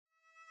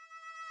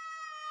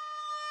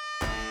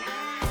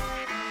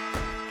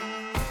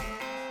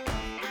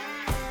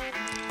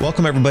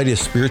Welcome, everybody, to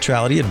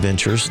Spirituality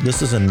Adventures.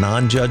 This is a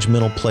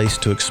non-judgmental place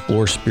to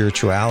explore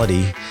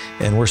spirituality,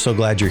 and we're so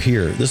glad you're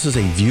here. This is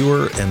a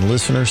viewer and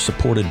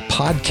listener-supported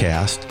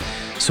podcast,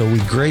 so we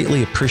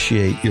greatly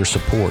appreciate your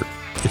support.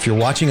 If you're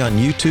watching on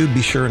YouTube,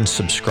 be sure and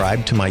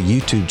subscribe to my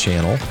YouTube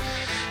channel.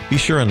 Be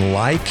sure and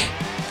like,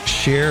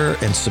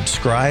 share, and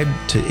subscribe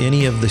to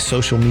any of the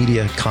social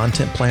media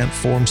content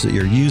platforms that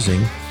you're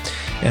using.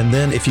 And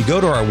then if you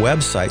go to our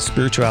website,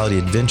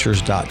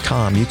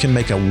 spiritualityadventures.com, you can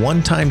make a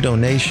one-time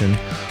donation,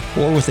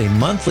 or with a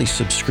monthly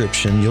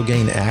subscription, you'll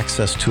gain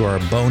access to our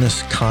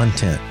bonus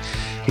content.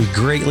 We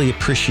greatly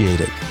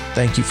appreciate it.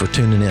 Thank you for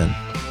tuning in.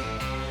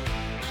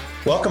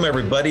 Welcome,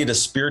 everybody, to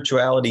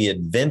Spirituality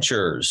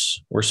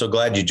Adventures. We're so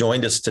glad you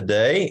joined us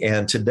today.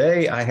 And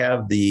today I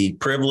have the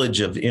privilege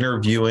of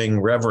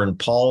interviewing Reverend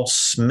Paul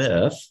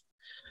Smith.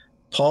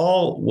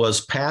 Paul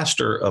was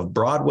pastor of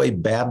Broadway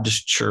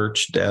Baptist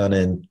Church down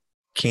in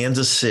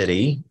Kansas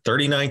City,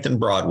 39th and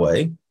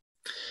Broadway.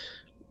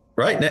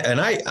 Right.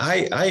 And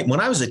I when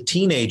I was a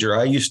teenager,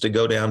 I used to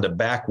go down to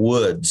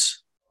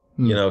backwoods,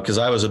 because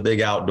I was a big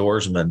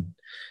outdoorsman.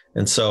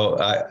 And so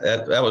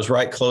that was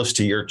right close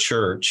to your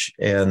church.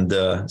 And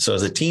so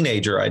as a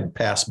teenager, I'd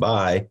pass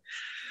by.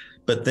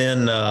 But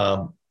then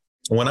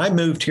when I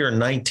moved here in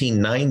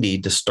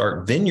 1990 to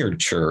start Vineyard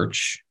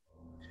Church,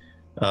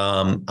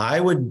 I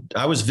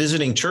was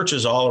visiting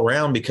churches all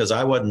around because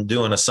I wasn't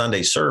doing a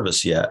Sunday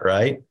service yet.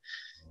 Right.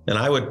 And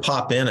I would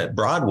pop in at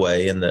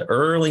Broadway in the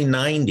early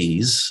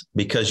 90s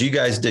because you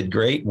guys did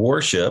great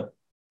worship.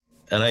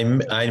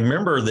 And I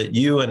remember that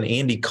you and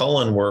Andy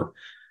Cullen were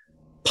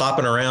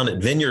popping around at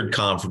Vineyard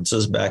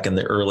conferences back in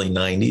the early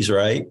 90s,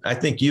 right? I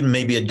think you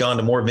maybe had gone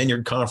to more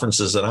Vineyard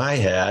conferences than I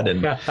had.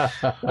 And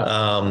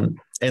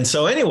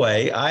so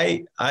anyway,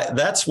 I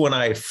that's when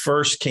I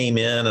first came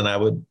in, and I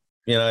would,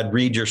 I'd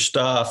read your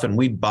stuff, and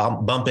we'd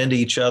bump into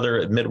each other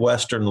at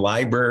Midwestern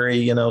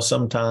Library,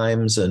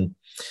 sometimes.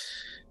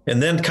 And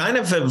then kind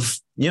of have,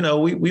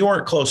 we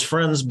weren't close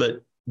friends,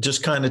 but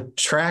just kind of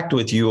tracked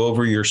with you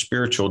over your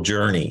spiritual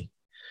journey.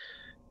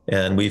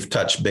 And we've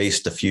touched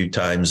base a few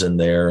times in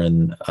there.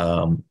 And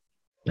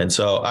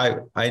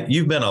so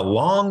you've been a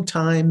long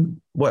time,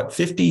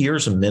 50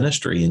 years of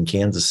ministry in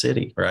Kansas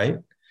City, right?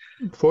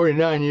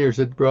 49 years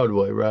at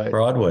Broadway, right?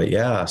 Broadway,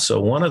 yeah.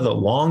 So one of the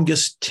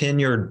longest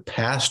tenured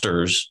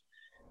pastors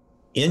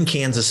in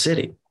Kansas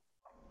City.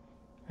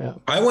 Yeah.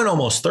 I went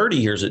almost 30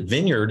 years at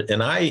Vineyard,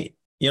 and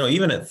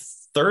even at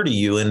 30,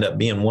 you end up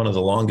being one of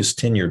the longest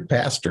tenured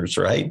pastors,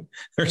 right?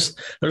 There's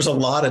a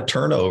lot of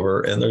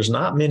turnover, and there's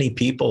not many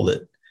people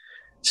that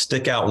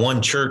stick out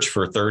one church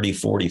for 30,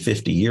 40,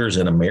 50 years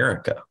in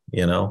America,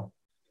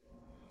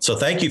 So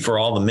thank you for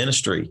all the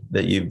ministry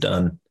that you've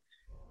done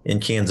in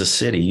Kansas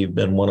City. You've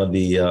been one of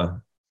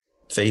the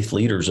faith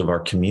leaders of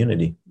our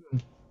community.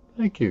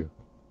 Thank you.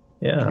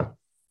 Yeah.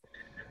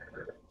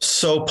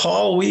 So,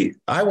 Paul,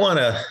 a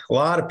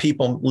lot of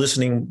people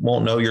listening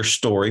won't know your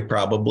story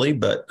probably,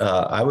 but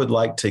I would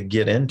like to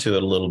get into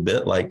it a little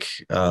bit, like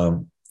at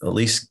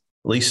least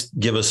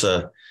give us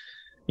a,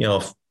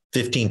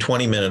 15,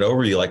 20 minute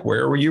overview, like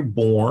where were you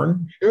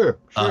born? Sure.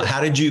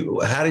 How did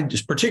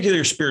particularly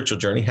your spiritual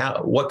journey,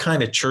 what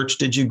kind of church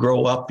did you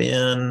grow up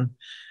in?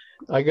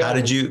 How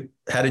did you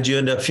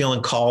end up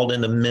feeling called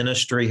into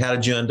ministry? How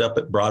did you end up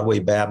at Broadway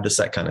Baptist,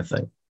 that kind of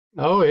thing?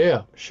 Oh,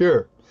 yeah,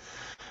 sure.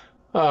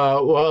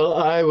 Well,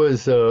 I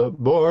was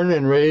born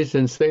and raised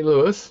in St.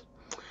 Louis.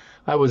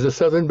 I was a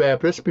Southern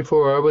Baptist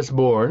before I was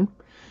born.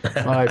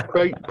 My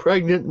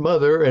pregnant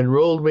mother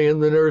enrolled me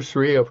in the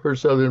nursery of her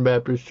Southern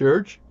Baptist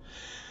church.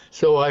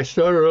 So I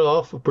started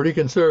off pretty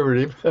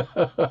conservative.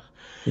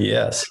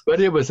 Yes. But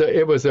it was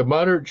a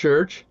moderate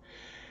church,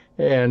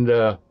 and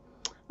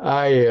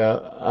I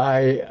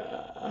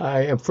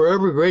am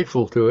forever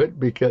grateful to it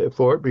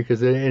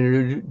because it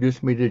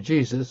introduced me to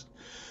Jesus,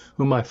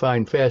 whom I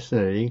find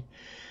fascinating.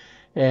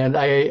 And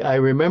I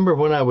remember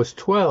when I was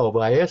 12,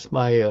 I asked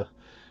my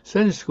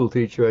Sunday school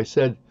teacher, I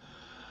said,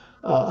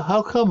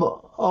 how come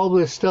all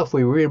this stuff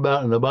we read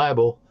about in the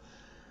Bible,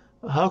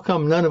 how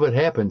come none of it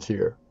happens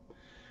here?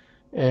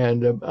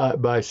 And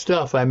by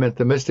stuff, I meant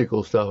the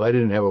mystical stuff. I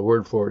didn't have a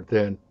word for it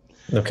then.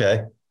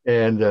 Okay.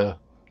 And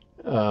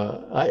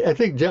I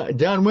think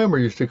John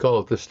Wimmer used to call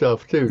it the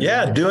stuff, too.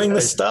 Yeah, doing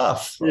the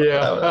stuff.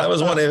 Yeah. That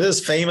was one of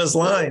his famous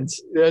lines.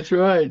 That's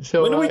right.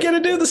 So when are we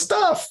going to do the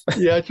stuff?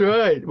 Yeah, that's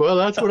right. Well,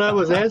 that's what I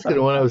was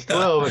asking when I was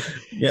 12.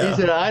 Yeah. He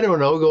said, I don't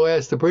know. Go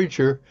ask the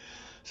preacher.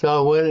 So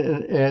I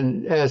went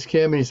and asked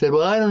him, and he said,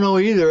 well, I don't know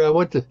either. I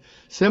went to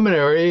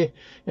seminary,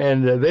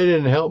 and they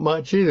didn't help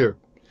much either.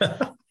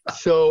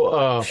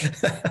 So,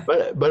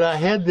 but I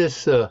had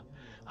this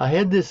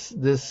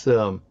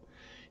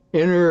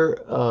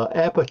inner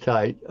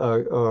appetite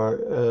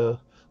or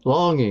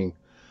longing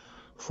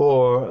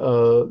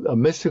for a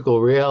mystical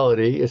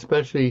reality,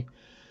 especially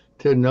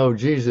to know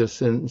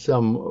Jesus in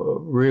some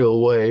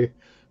real way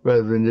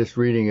rather than just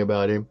reading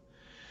about him.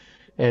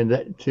 And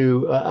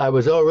I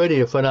was already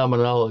a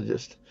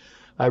phenomenologist.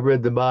 I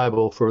read the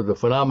Bible for the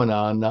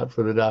phenomenon, not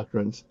for the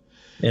doctrines.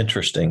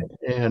 Interesting.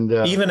 And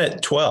even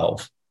at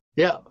 12.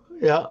 Yeah.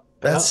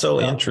 That's Yeah, so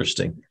yeah.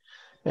 interesting.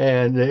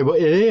 And it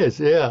is,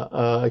 yeah,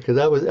 because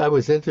I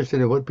was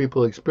interested in what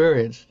people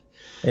experienced.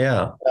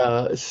 Yeah.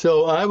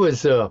 So I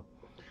was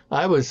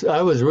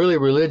really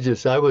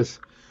religious. I was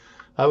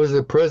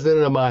the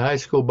president of my high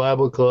school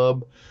Bible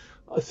club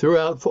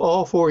throughout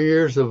all 4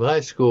 years of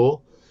high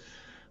school.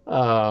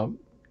 Uh,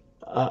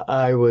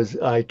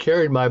 I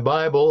carried my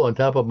Bible on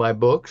top of my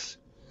books.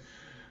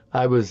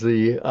 Played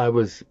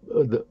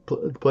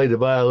the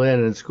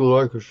violin in school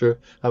orchestra.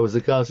 I was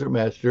the concert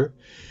master,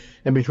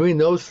 and between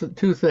those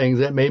two things,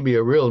 that made me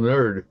a real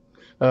nerd.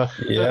 Uh,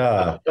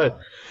 Yeah.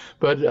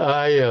 but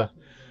I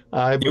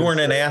You weren't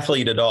was an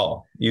athlete at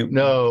all. You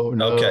no,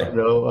 no, okay?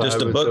 no. I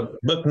Just a was a,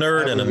 book I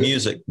nerd and a was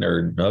music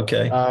nerd.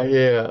 Okay.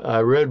 yeah. I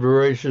read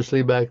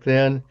voraciously back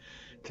then,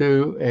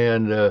 too,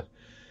 and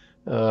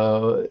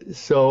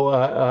so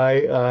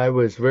I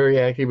was very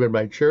active in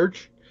my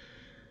church,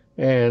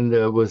 and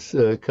was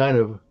kind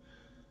of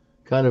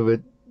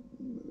at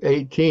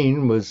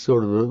 18 was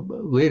sort of the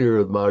leader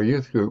of my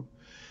youth group,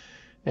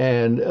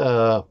 and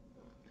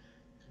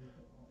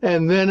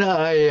then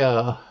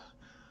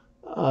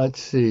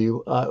let's see,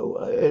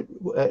 I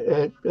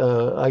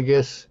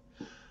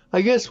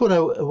guess when I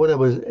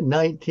was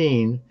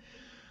 19,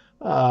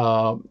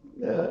 local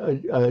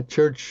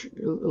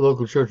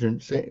church in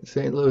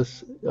St.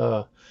 Louis,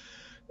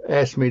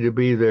 asked me to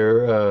be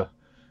their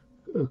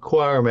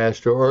choir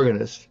master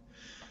organist.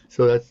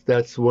 So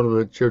that's one of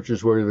the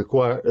churches where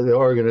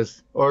the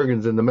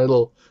organ's in the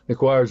middle, the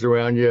choir's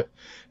around you,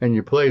 and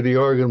you play the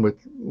organ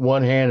with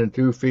one hand and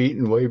 2 feet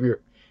and wave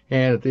your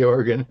hand at the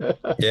organ,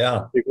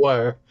 Yeah. the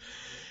choir.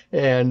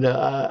 And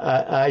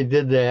I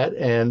did that,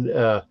 and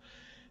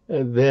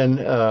then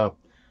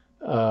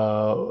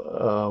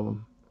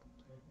um,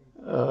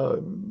 uh,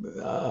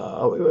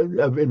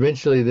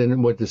 eventually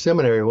then went to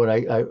seminary when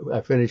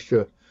I finished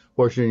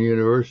Washington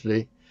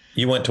University.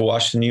 You went to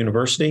Washington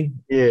University,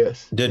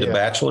 Yes, did a yeah,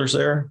 bachelor's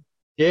there.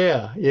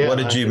 yeah, What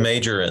yeah. did you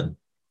major in?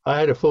 I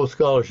had a full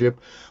scholarship.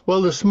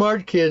 Well, the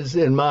smart kids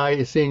in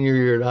my senior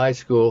year at high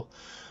school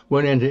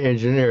went into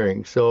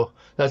engineering, so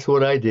that's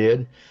what I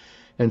did.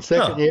 And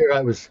second Huh. year,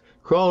 I was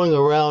crawling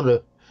around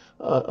a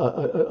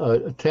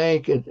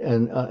tank at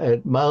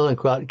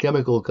Mallinckrodt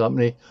Chemical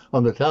Company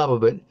on the top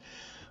of it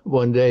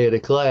one day at a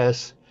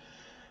class,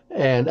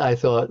 and I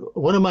thought,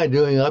 what am I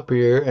doing up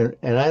here?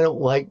 And I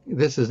don't like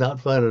this. Is not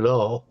fun at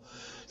all.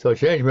 So I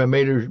changed my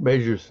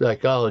major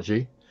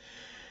psychology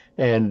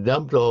and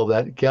dumped all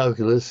that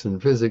calculus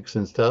and physics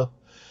and stuff,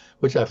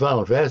 which I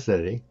found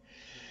fascinating.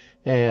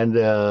 And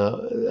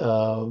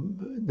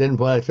then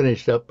when I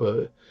finished up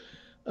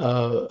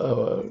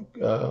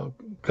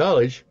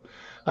college,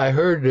 I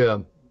heard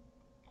a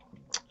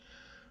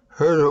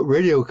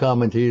radio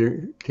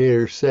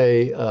commentator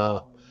say,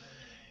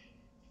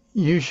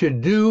 you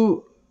should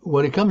do,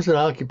 when it comes to an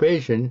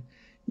occupation,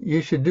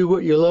 you should do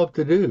what you love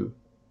to do.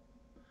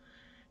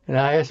 And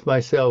I asked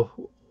myself,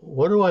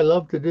 what do I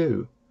love to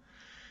do?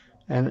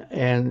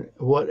 And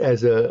what,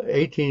 as a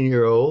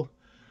 18-year-old,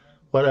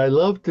 what I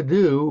loved to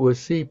do was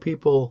see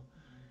people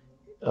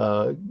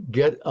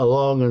get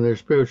along in their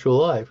spiritual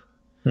life,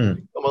 Hmm.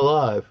 come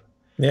alive.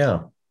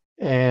 Yeah.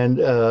 And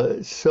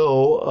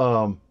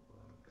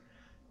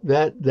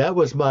that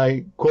was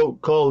my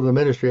quote call to the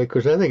ministry,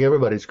 because I think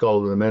everybody's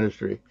called to the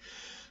ministry.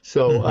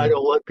 So I Hmm.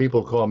 don't let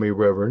people call me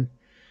reverend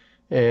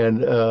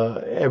and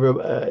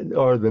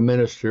or the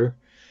minister.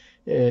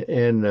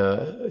 And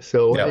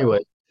so Yeah. anyway,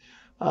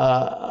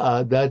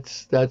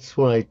 that's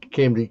when I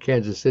came to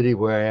Kansas City,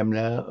 where I am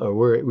now, or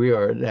where we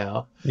are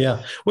now, Yeah.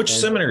 Which and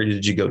seminary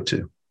did you go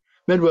to?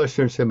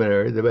 Midwestern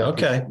Seminary, the Baptist.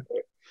 Okay.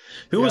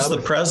 Who Yeah, I was the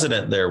was.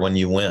 president there when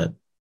you went?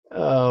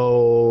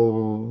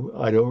 Oh,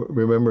 I don't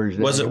remember his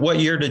Was it name. what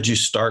year did you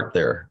start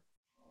there?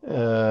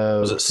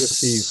 Was it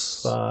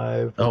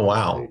 55, Oh, 56.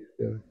 wow.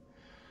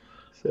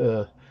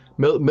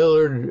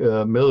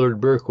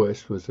 Millard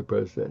Berquist was the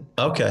president.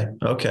 Okay.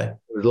 Okay.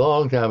 It was a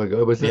long time ago.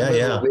 It was in the Yeah,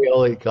 middle of yeah. the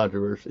L8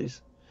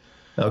 controversies.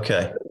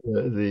 Okay.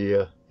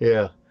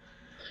 Yeah,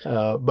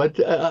 but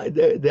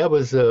that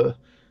was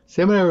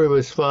seminary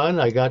was fun.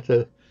 I got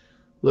to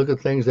look at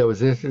things I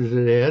was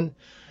interested in,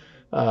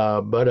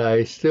 but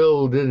I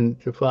still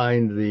didn't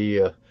find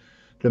the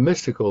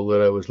mystical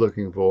that I was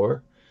looking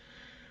for.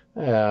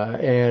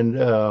 And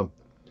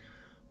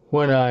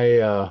when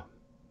I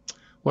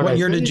when What I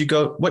year did finished you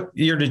go? What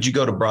year did you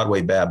go to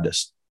Broadway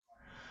Baptist?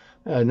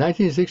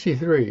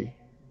 1963,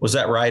 Was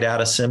that right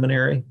out of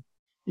seminary?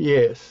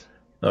 yes,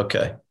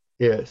 Okay.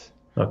 yes,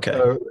 Okay.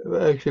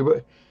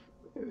 actually,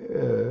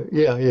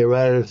 yeah,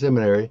 right out of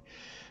seminary,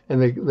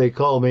 and they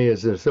called me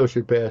as an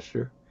associate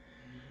pastor,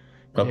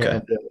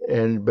 Okay.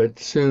 and but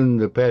soon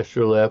the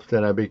pastor left,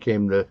 and I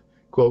became the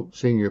quote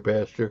senior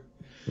pastor,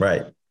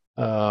 Right.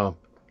 uh,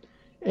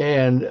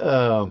 and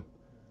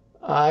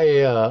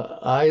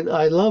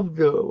I loved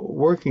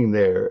working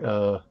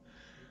there.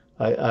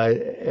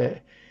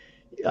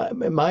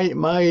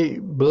 My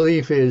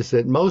belief is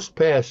that most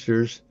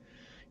pastors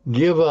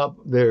give up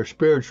their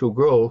spiritual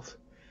growth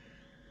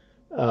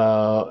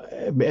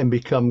and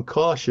become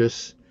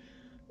cautious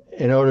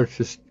in order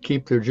to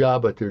keep their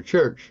job at their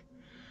church.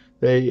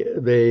 They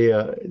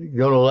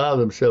don't allow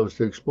themselves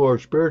to explore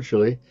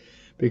spiritually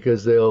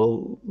because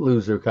they'll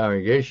lose their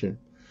congregation.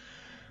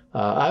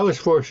 I was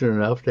fortunate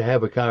enough to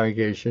have a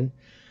congregation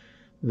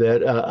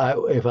that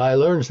if I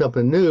learned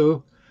something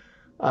new,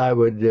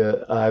 well,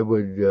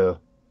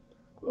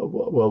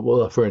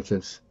 for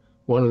instance,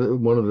 one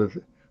of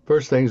the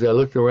first things, I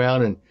looked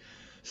around and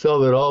saw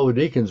that all the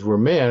deacons were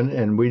men,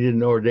 and we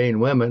didn't ordain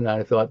women.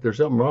 I thought there's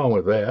something wrong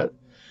with that,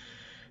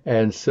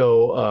 and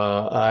so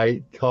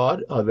I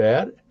taught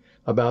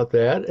about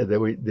that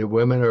the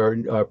women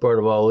are part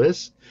of all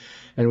this,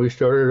 and we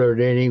started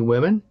ordaining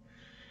women,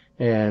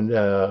 and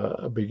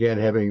began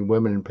having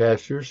women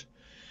pastors,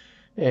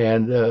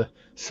 and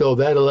so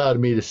that allowed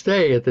me to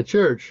stay at the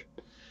church.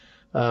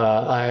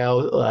 I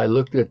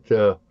looked at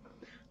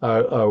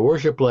our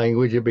worship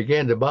language. It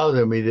began to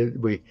bother me that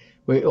we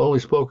only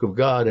spoke of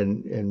God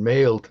in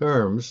male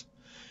terms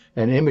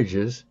and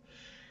images,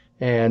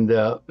 and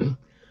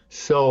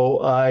so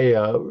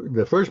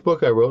the first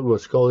book I wrote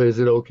was called "Is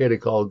It Okay to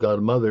Call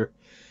God Mother?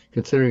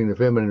 Considering the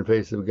Feminine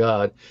Face of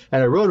God,"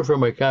 and I wrote it for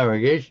my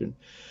congregation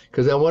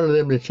because I wanted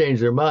them to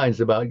change their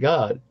minds about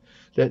God,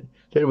 that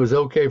it was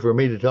okay for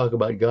me to talk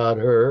about God,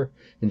 her,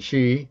 and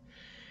she,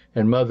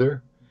 and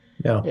mother.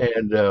 Yeah.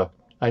 And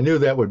I knew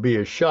that would be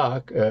a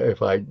shock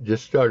if I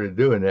just started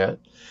doing that.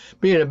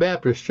 Being a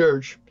Baptist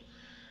church,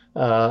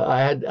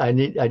 I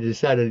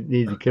decided I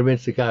needed to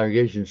convince the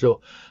congregation.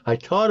 So I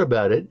taught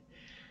about it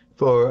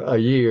for a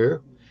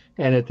year,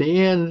 and at the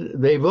end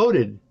they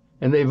voted,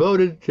 and they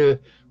voted to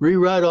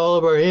rewrite all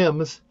of our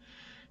hymns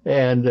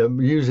and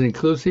use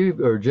inclusive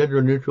or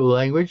gender-neutral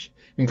language,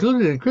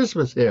 including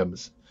Christmas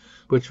hymns,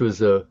 which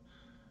was a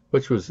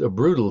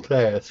brutal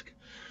task.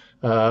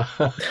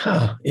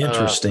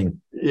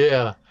 Interesting.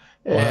 Yeah.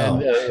 Wow.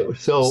 And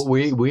so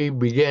we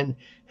began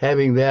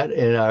having that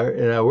in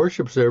our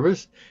worship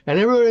service, and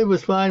everybody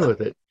was fine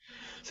with it.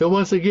 So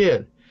once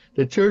again,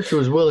 the church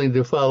was willing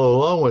to follow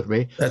along with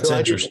me. That's so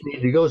interesting. I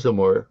didn't need to go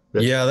somewhere.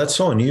 Yeah, that's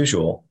so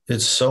unusual.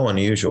 It's so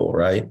unusual,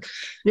 right?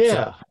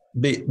 Yeah.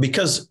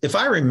 Because if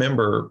I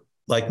remember,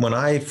 like when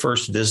I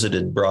first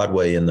visited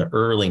Broadway in the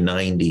early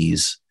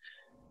 90s,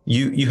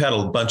 you had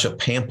a bunch of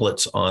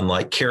pamphlets on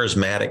like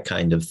charismatic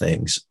kind of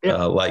things,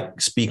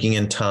 like speaking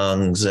in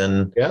tongues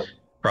and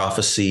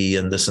prophecy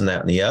and this and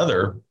that and the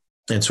other.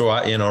 And so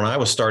and I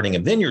was starting a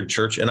Vineyard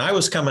Church, and I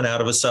was coming out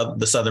of the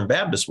Southern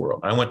Baptist world.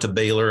 I went to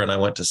Baylor and I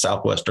went to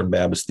Southwestern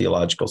Baptist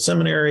Theological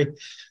Seminary,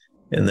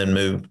 and then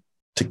moved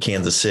to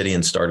Kansas City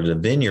and started a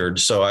Vineyard.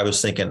 So I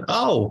was thinking,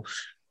 oh,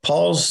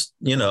 Paul's,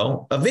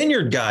 a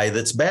Vineyard guy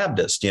that's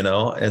Baptist,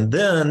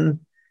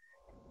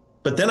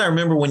 but then I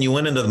remember when you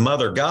went into the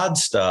Mother God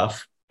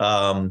stuff,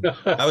 I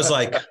was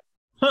like,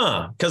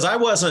 because I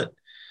wasn't,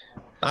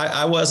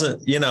 I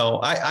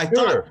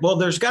thought, well,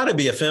 there's got to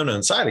be a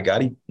feminine side of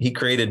God. He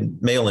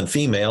created male and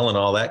female and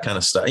all that kind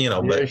of stuff,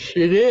 but yes,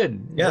 she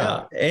did.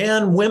 Yeah.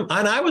 And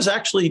I was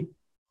actually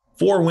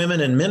for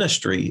women in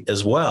ministry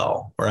as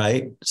well.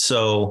 Right.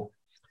 So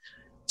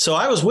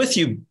I was with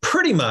you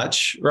pretty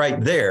much right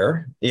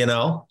there,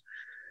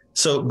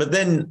 so, but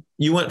then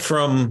you went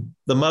from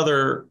the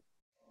mother,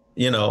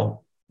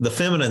 the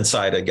feminine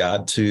side of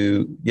God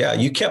to,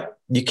 you kept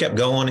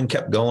going and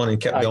kept going and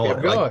kept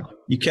going. Like,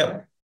 you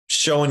kept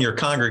showing your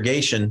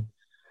congregation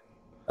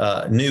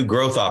new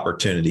growth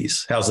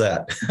opportunities. How's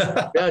that?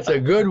 That's a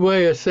good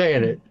way of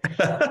saying it.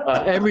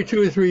 Every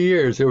 2 or 3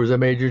 years, there was a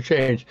major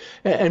change,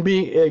 and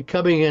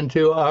coming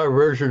into our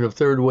version of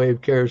third wave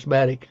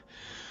charismatic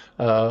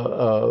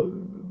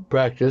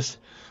practice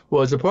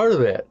was a part of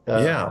that.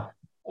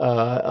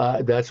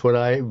 That's when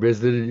I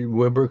visited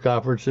Wimber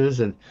conferences,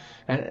 and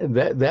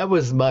that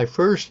was my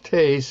first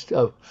taste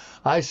of.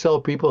 I saw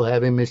people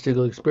having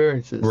mystical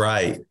experiences.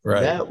 Right.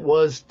 That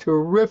was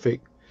terrific,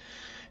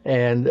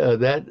 and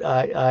that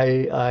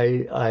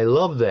I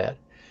love that,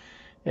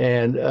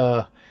 and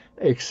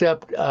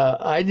except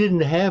I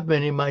didn't have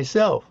many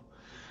myself.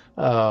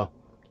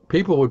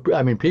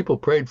 People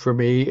prayed for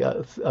me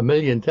a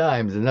million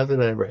times, and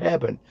nothing ever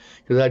happened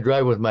because I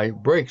drive with my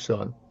brakes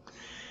on.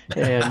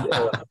 And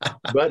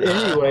but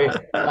anyway,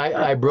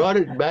 I brought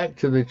it back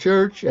to the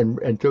church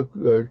and took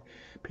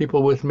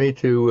people with me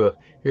to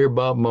hear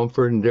Bob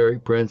Mumford and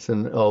Derek Prince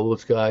and all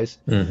those guys.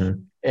 Mm-hmm.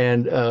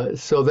 And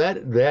so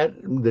that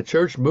the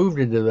church moved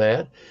into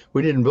that.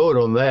 We didn't vote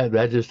on that.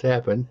 That just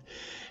happened.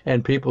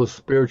 And people's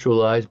spiritual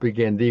lives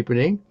began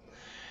deepening.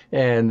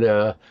 And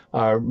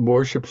our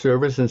worship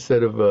service,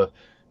 instead of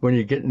when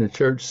you get in the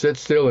church, sit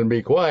still and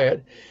be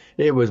quiet,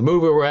 it was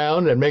move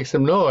around and make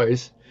some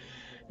noise.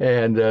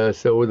 And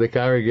so the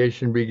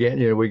congregation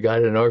began, we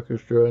got an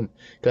orchestra and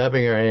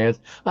clapping our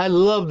hands. I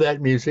love that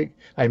music.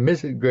 I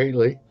miss it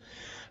greatly.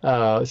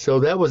 So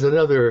that was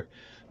another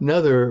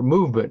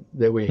movement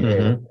that we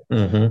had.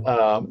 Mm-hmm.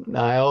 Mm-hmm.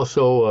 I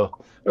also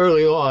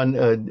early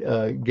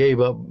on gave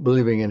up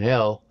believing in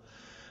hell.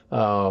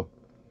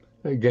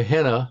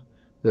 Gehenna,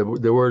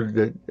 the word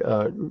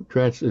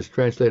that is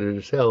translated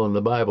as hell in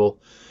the Bible,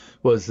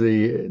 was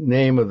the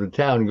name of the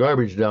town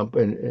garbage dump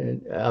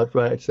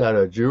outside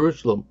of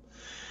Jerusalem.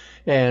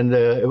 And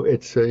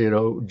it's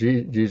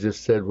Jesus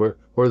said,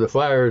 where the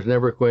fire is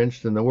never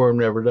quenched and the worm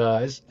never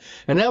dies,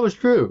 and that was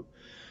true.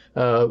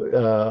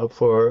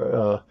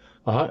 For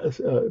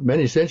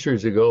many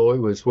centuries ago, it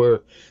was where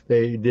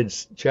they did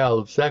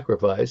child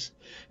sacrifice,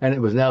 and it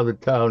was now the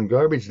town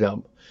garbage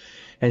dump.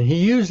 And he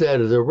used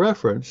that as a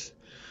reference,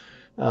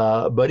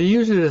 but he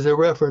used it as a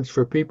reference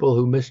for people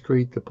who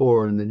mistreat the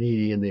poor and the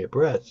needy and the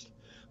oppressed,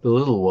 the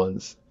little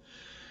ones,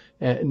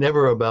 and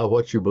never about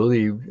what you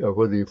believed or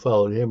whether you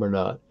followed him or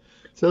not.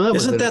 So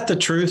isn't that the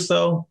truth,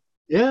 though?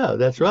 Yeah,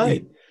 that's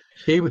right.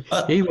 He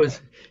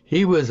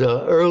was an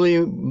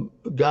early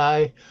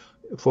guy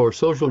for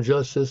social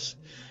justice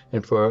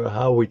and for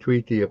how we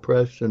treat the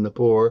oppressed and the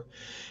poor,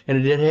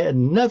 and it had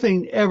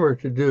nothing ever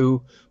to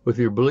do with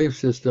your belief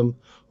system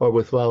or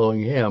with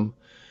following him,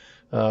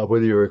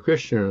 whether you're a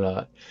Christian or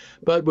not.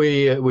 But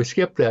we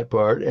skipped that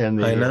part.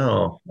 And I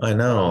know.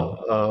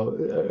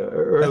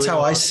 That's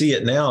how I see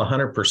it now,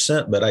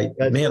 100%. But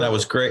I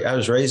was great. I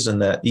was raised in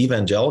that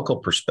evangelical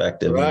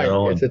perspective. Right. You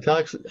know? It's a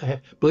toxic.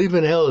 Belief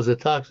in hell is a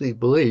toxic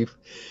belief,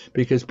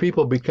 because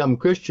people become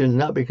Christians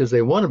not because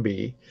they want to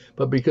be,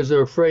 but because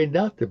they're afraid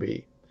not to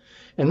be.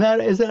 And that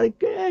is a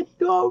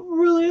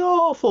really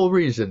awful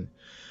reason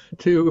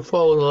to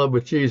fall in love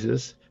with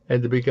Jesus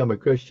and to become a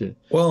Christian.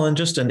 Well, and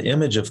just an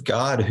image of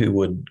God who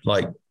would,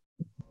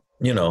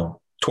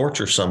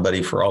 torture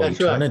somebody for all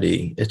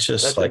eternity. Right. It's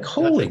just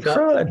holy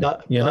crud,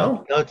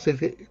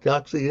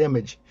 toxic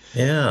image.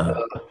 Yeah.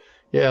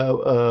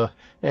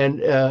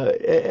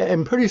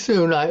 And pretty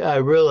soon I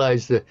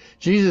realized that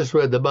Jesus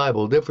read the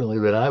Bible differently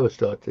than I was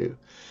taught to.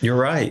 You're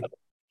right.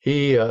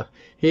 He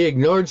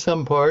ignored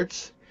some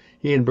parts,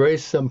 he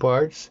embraced some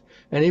parts,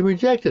 and he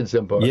rejected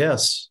some parts.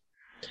 Yes.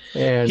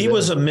 And he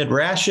was a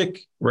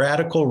midrashic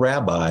radical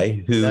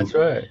rabbi who that's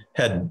right.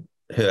 had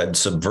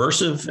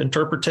subversive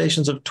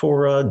interpretations of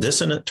Torah,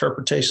 dissonant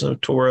interpretations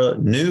of Torah,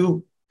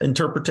 new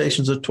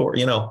interpretations of Torah,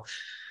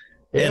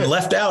 and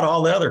left out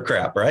all the other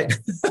crap, right?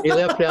 He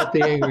left out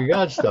the angry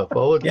God stuff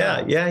all the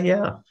time.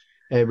 Yeah.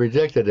 And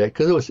rejected it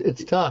because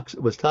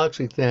it was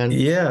toxic then.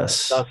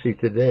 Yes. Toxic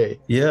today.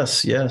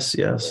 Yes.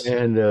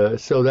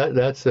 And so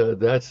that's a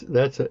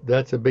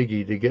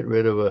biggie, to get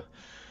rid of a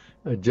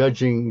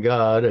judging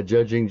God, a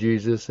judging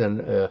Jesus,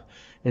 and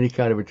any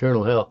kind of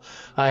eternal hell.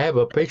 I have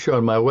a picture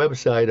on my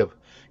website of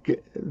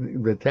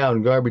the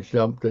town garbage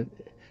dump that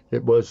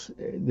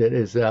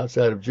is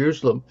outside of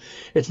Jerusalem.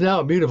 It's now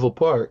a beautiful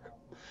park.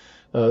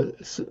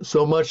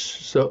 So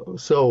much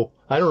so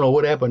I don't know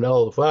what happened to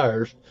all the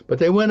fires, but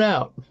they went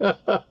out.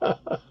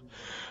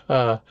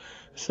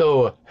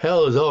 So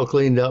hell is all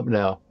cleaned up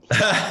now.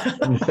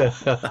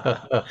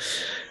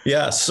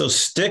 Yeah. So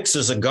Styx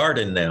is a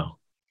garden now.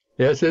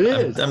 Yes, it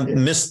is.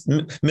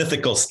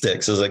 Mythical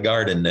Styx is a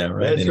garden now,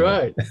 right? That's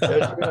right.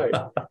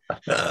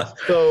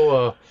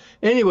 So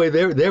anyway,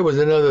 there was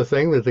another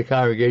thing that the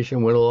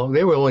congregation went along.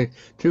 They were only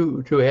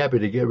too happy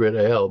to get rid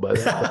of hell by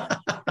that time.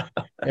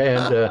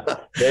 And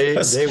they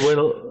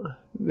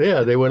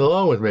went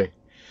along with me.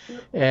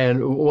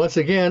 And once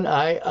again,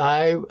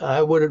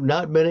 I would have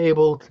not been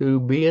able to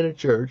be in a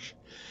church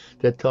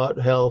that taught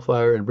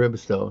hellfire and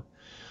brimstone,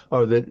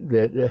 or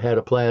that had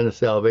a plan of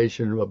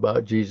salvation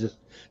about Jesus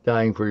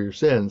dying for your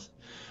sins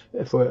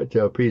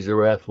to appease the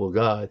wrathful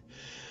God.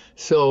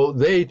 So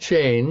they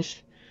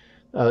changed,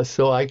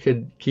 so I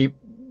could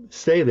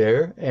stay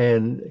there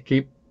and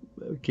keep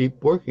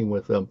working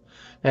with them,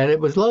 and it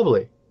was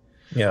lovely.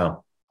 Yeah.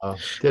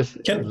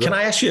 Can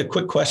I ask you a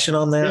quick question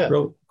on that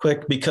real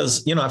quick?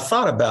 Because, I've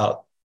thought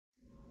about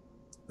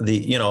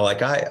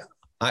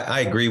I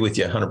agree with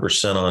you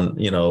 100%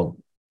 on,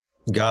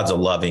 God's a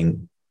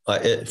loving,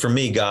 for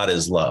me, God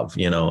is love,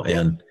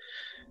 and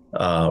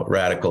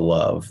radical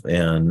love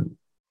and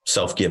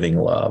self-giving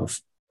love.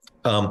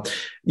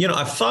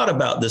 I've thought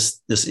about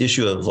this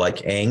issue of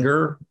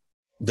anger.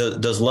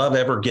 Does love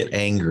ever get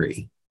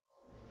angry?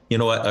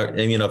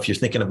 If you're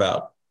thinking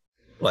about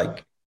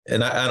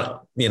and I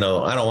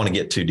don't want to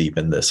get too deep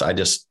in this.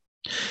 I've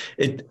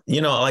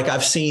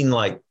seen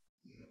I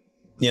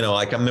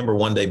remember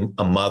one day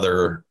a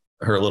mother,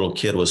 her little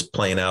kid was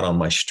playing out on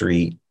my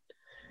street,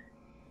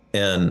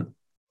 and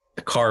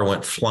a car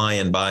went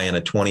flying by in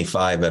a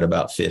 25 at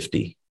about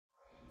 50.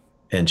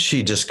 And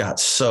she just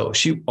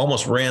she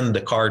almost ran the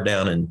car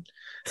down, and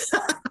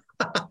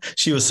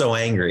she was so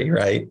angry,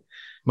 right?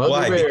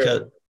 Why?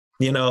 Because,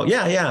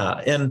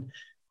 yeah. And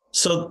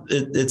so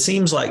it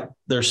seems like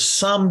there's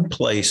some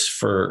place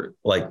for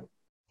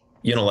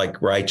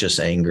righteous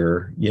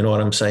anger, you know what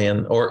I'm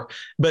saying?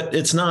 But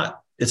it's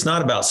not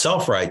about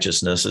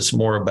self-righteousness. It's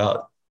more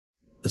about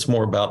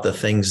the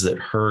things that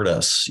hurt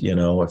us,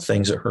 or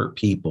things that hurt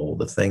people,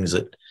 the things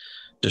that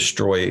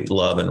destroy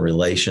love and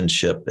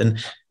relationship. And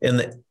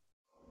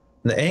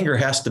the anger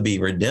has to be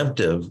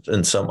redemptive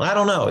in some, I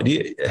don't know.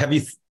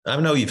 I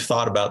know you've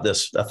thought about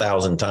this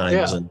 1,000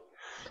 times. Yeah.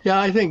 Yeah,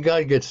 I think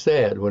God gets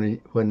sad when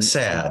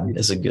sad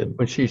is a good,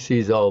 when she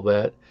sees all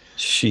that.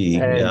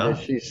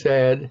 she's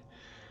sad,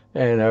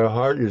 and our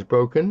heart is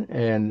broken.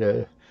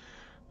 And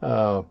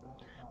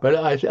but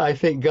I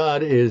think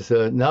God is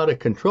not a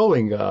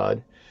controlling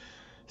God.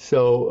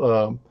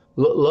 So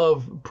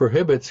love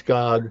prohibits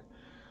God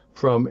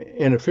from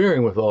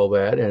interfering with all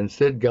that, and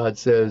instead God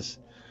says,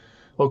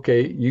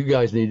 okay, you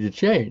guys need to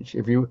change.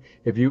 If you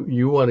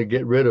want to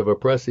get rid of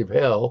oppressive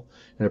hell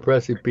and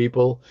oppressive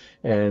people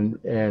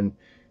and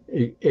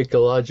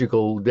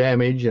ecological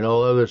damage and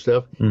all other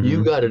stuff,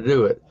 you've got to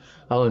do it.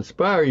 I'll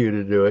inspire you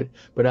to do it,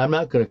 but I'm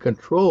not going to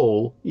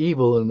control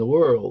evil in the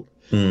world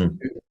to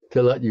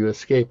let you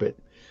escape it.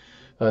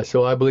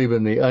 So I believe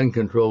in the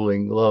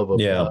uncontrolling love of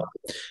God.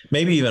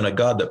 Maybe even a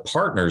God that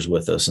partners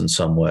with us in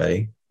some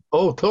way.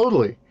 Oh,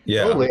 totally.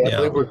 Totally. I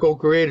believe we're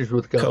co-creators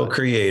with God.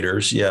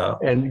 Co-creators, yeah.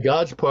 And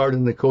God's part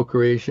in the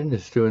co-creation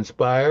is to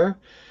inspire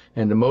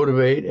and to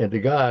motivate and to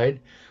guide.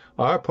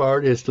 Our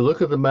part is to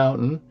look at the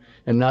mountain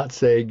and not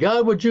say,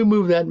 God, would you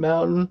move that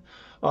mountain?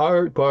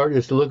 Our part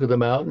is to look at the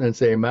mountain and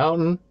say,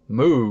 mountain,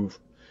 move.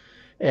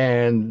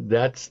 And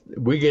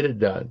we get it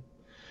done.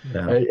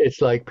 Yeah.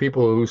 It's like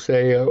people who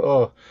say,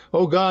 oh,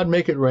 God,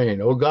 make it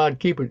rain. Oh, God,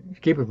 keep it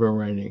from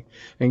raining.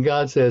 And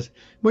God says,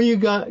 well, you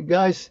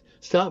guys,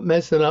 stop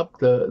messing up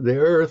the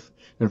earth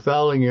and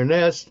fouling your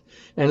nest,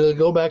 and it'll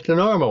go back to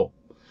normal.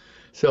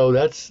 So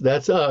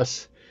that's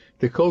us.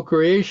 The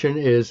co-creation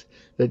is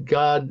that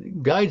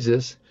God guides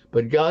us,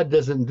 but God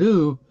doesn't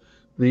do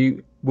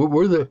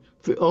we're the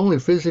only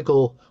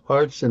physical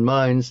hearts and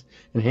minds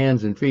and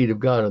hands and feet of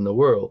God in the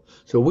world.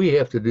 So we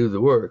have to do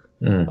the work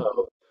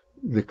of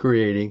the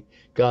creating.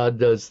 God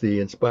does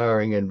the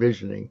inspiring and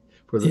visioning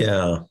for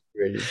the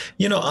creating.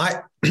 You know,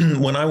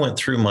 when I went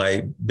through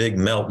my big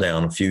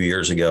meltdown a few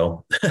years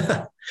ago,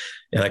 and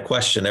I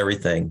questioned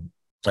everything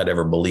I'd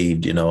ever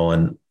believed, and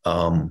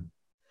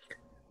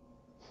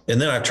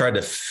then I tried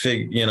to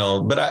figure,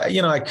 but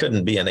I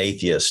couldn't be an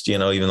atheist,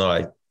 even though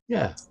I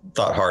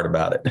thought hard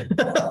about it,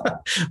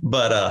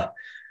 but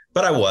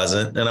I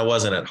wasn't, and I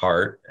wasn't at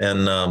heart.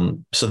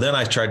 And so then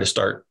I tried to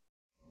start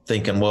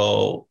thinking,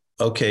 well,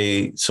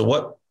 okay, so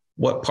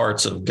what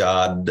parts of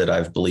God that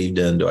I've believed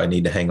in do I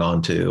need to hang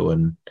on to?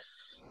 And,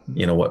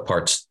 what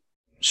parts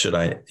should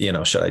I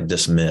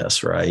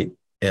dismiss? Right.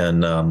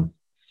 And kind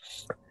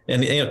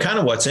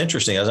of what's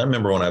interesting is I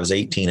remember when I was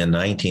 18 and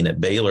 19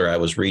 at Baylor, I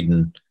was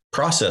reading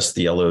process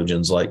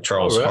theologians like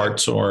Charles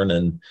Hartshorne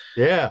and,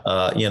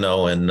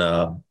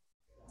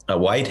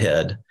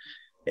 Whitehead.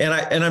 And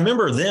I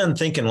remember then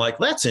thinking, like,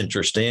 that's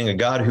interesting, a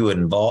God who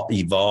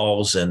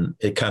evolves, and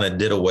it kind of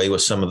did away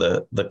with some of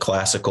the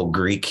classical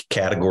Greek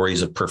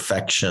categories of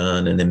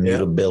perfection and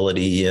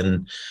immutability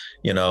and,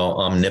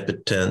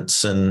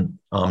 omnipotence and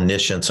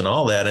omniscience and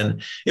all that.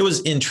 And it was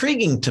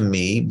intriguing to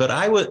me, but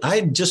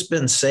I'd just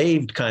been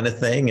saved kind of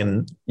thing.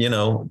 And,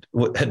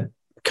 had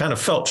kind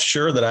of felt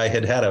sure that I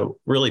had had a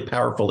really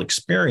powerful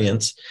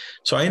experience.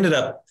 So I ended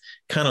up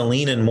kind of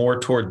leaning more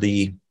toward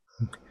the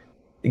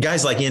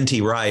guys like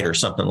N.T. Wright or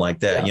something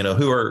like that,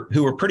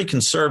 who were pretty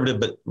conservative,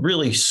 but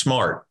really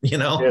smart,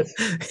 Yes.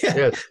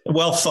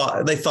 well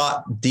thought. They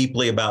thought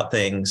deeply about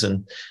things.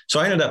 And so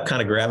I ended up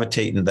kind of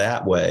gravitating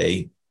that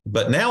way.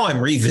 But now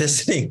I'm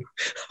revisiting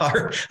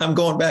I'm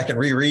going back and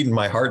rereading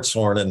my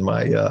Hartshorne and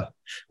my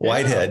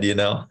Whitehead,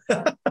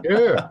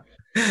 Sure.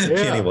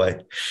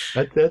 Anyway,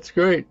 that's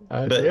great.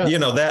 But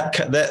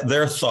that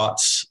their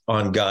thoughts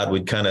on God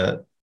would kind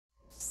of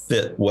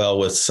fit well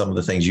with some of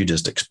the things you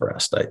just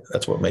expressed.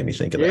 That's what made me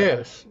think of that.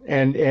 Yes,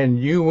 and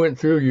you went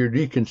through your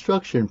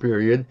deconstruction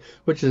period,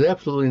 which is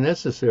absolutely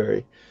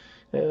necessary.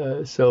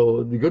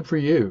 So good for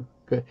you.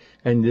 Okay.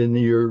 And then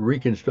you're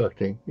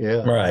reconstructing.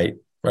 Yeah.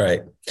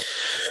 Right.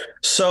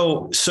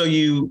 So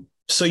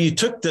you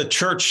took the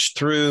church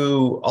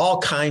through all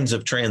kinds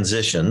of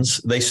transitions.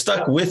 They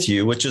stuck with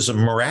you, which is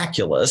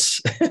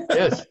miraculous.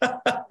 Yes.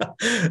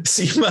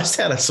 So you must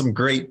have had some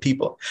great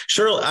people.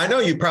 Surely, I know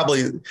you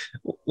probably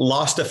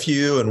lost a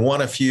few and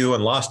won a few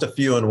and lost a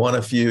few and won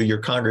a few. Your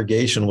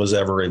congregation was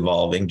ever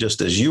evolving,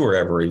 just as you were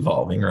ever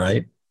evolving,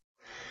 right?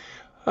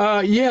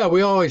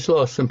 We always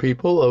lost some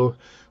people.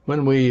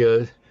 When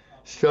we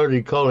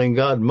started calling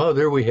God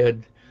Mother, we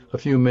had a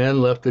few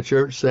men left the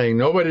church saying,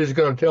 nobody's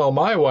going to tell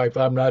my wife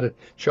I'm not in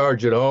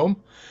charge at home.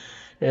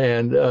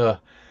 And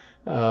the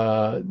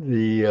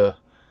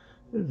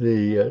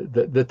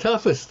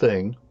toughest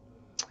thing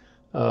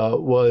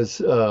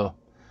was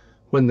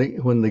when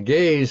the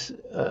gays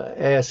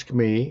asked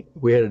me,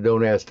 we had a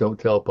don't ask, don't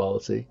tell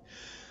policy.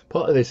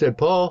 They said,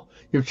 Paul,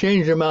 you've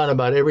changed your mind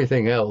about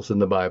everything else in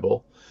the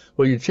Bible.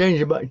 Will you change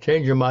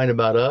your mind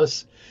about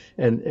us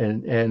and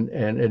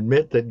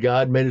admit that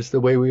God made us the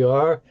way we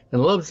are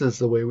and loves us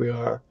the way we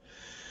are?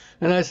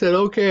 And I said,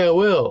 okay, I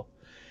will.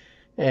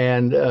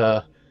 And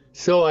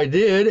so I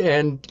did,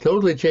 and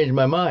totally changed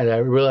my mind. I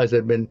realized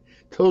I'd been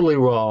totally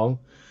wrong.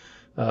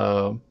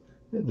 The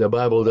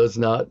Bible does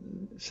not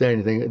say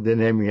anything. It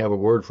didn't even have a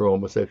word for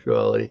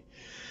homosexuality.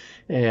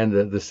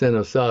 And the sin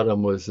of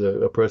Sodom was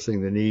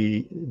oppressing the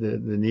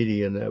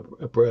needy and the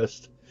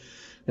oppressed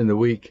and the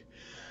weak.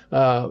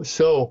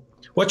 So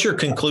what's your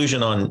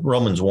conclusion on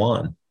Romans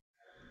 1?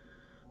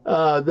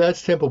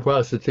 That's temple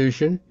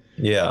prostitution.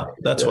 Yeah,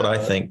 that's what I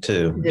think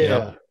too. Yeah,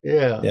 Yep.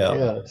 yeah, Yeah.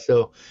 yeah.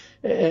 So,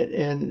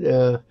 and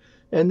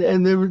and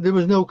and there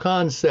was no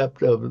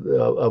concept of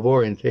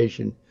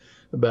orientation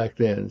back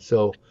then.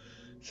 So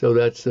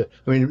that's I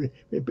mean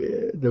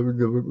the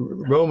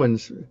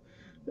Romans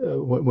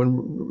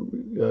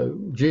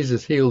when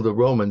Jesus healed the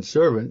Roman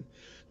servant,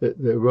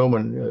 the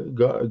Roman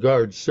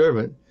guard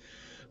servant,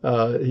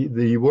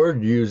 the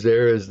word used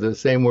there is the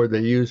same word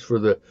they used for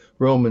the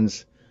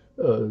Romans'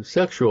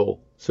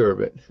 sexual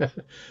servant.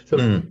 So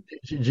Mm.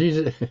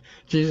 Jesus,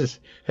 Jesus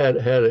had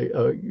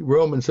a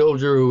Roman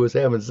soldier who was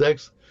having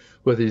sex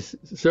with his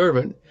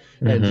servant,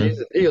 and Hmm.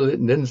 Jesus healed it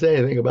and didn't say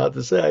anything about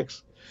the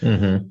sex.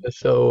 Hmm.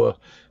 So,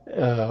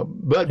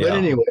 but Yeah.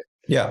 anyway,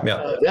 Yeah.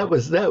 Yeah. that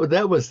was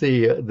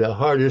the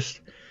hardest.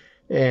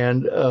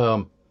 And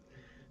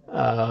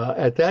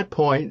at that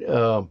point,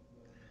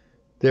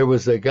 there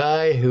was a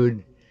guy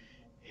who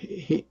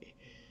he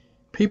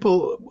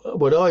people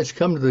would always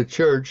come to the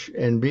church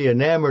and be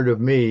enamored of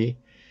me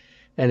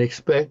and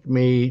expect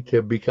me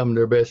to become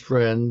their best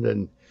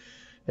friend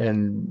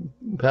and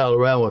pal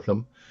around with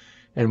them.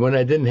 And when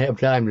I didn't have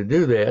time to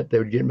do that, they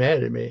would get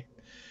mad at me.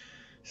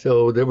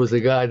 So there was a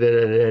guy that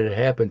it had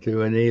happened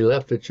to, and he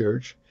left the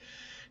church.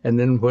 And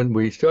then when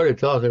we started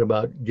talking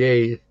about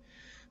the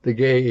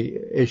gay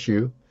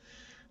issue,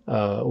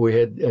 we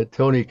had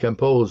Tony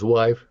Campolo's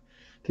wife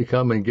to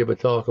come and give a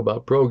talk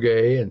about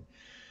pro-gay, and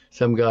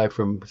some guy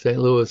from St.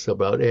 Louis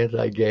about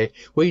anti-gay.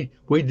 We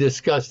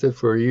discussed it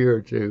for a year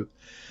or two,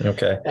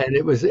 Okay. and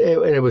it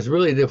was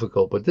really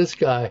difficult. But this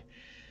guy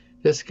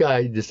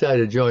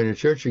decided to join the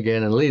church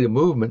again and lead a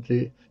movement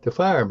to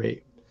fire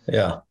me.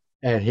 Yeah.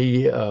 And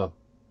he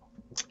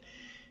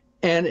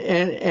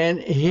and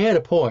he had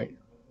a point,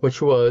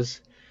 which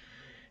was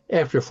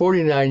after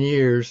 49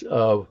 years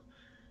of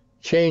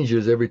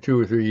changes every 2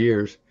 or 3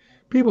 years,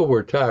 people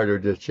were tired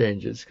of the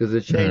changes because the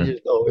Mm.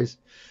 changes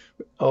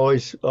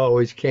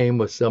always came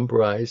with some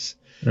price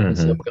and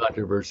some Hmm.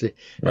 controversy,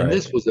 and Right.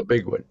 this was a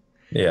big one.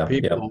 Yeah.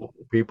 Yeah.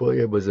 People,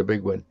 it was a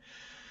big one.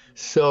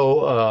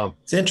 So,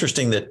 It's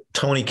interesting that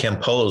Tony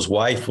Campolo's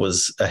wife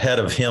was ahead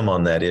of him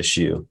on that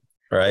issue,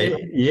 right?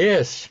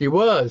 yes, she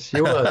was.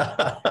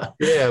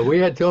 Yeah, we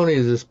had Tony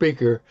as a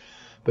speaker,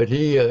 but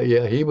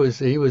he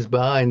was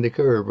behind the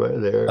curve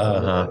right there on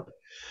Uh-huh. that.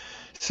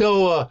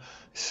 So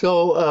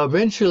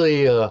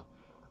eventually, uh,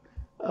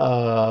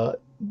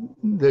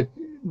 the,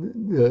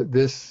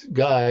 this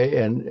guy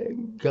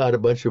and got a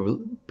bunch of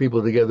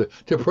people together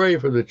to pray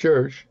for the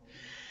church,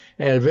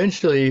 and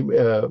eventually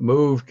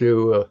moved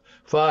to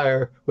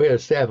fire. We had a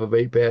staff of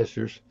 8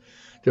 pastors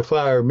to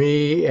fire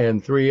me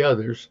and 3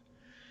 others,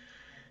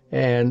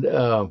 and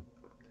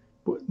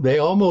they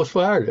almost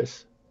fired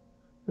us.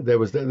 There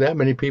was that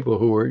many people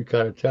who were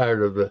kind of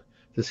tired of the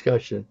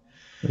discussion,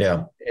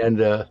 Yeah.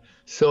 and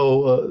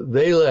so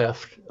they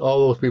left.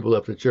 All those people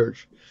left the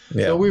church, so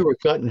Yeah. we were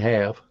cut in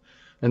half,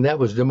 and that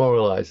was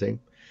demoralizing.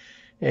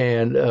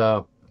 And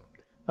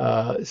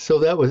so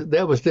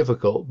that was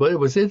difficult, but it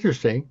was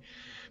interesting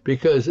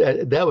because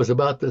that was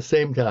about the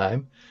same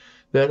time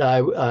that I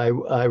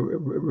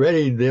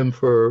readied them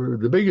for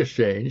the biggest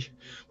change,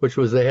 which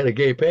was they had a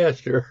gay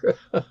pastor.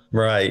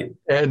 Right.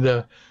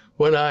 And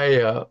when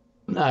I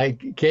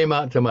came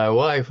out to my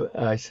wife,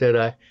 I said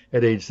I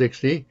at age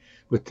 60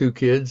 with 2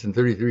 kids and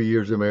 33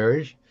 years of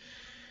marriage,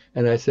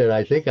 and I said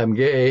I think I'm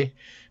gay.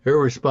 Her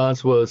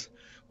response was,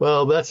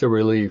 "Well, that's a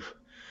relief."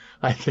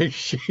 I think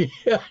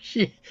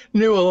she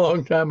knew a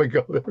long time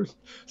ago there was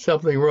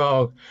something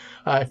wrong.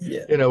 I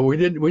Yeah. we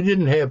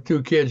didn't have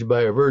 2 kids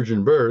by a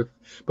virgin birth,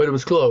 but it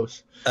was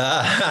close.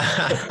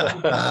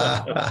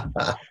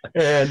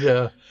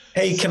 And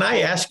Hey, can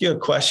I so ask you a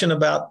question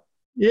about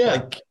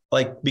yeah,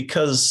 like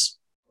because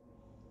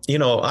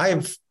I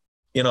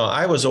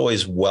was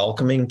always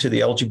welcoming to the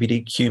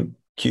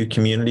LGBTQ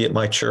community at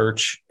my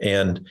church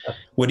and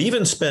would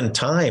even spend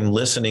time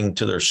listening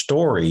to their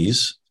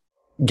stories,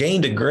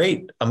 gained a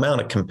great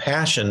amount of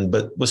compassion,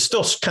 but was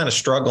still kind of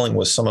struggling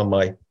with some of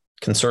my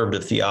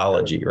conservative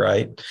theology,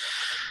 right?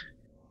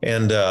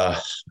 And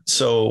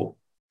so,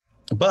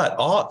 but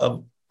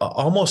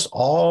almost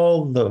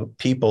all the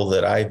people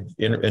that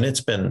and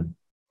it's been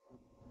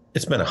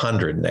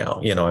 100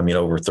 now, I mean,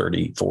 over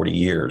 30, 40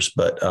 years,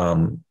 but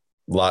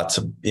lots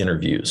of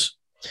interviews.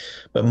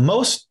 But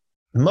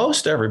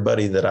most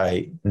everybody that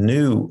I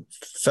knew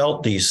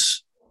felt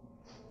the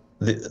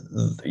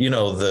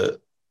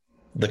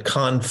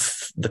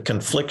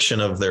confliction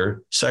of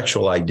their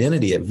sexual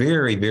identity at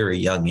very, very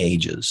young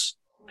ages.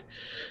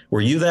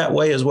 Were you that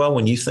way as well?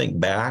 When you think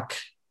back,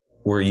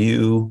 would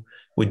you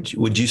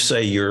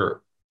say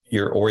your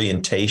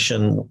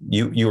orientation,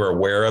 you were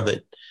aware of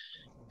it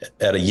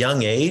at a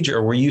young age,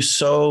 or were you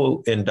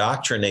so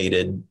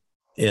indoctrinated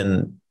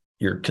in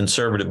your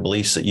conservative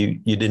beliefs that you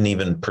didn't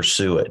even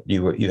pursue it?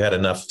 You had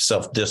enough well, I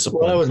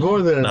self-discipline. was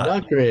more than Not,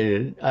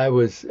 indoctrinated. I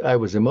was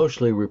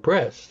emotionally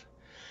repressed,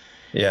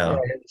 yeah.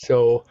 and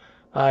so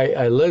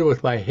I led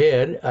with my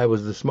head. I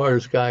was the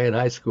smartest guy in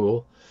high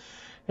school,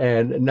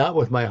 and not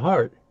with my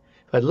heart.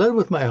 If I'd led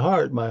with my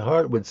heart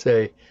would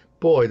say,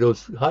 boy,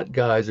 those hot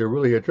guys are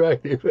really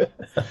attractive.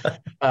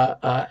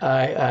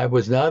 I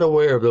was not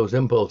aware of those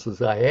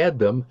impulses. I had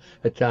them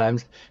at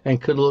times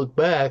and could look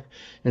back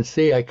and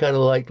see I kind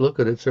of liked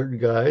looking at certain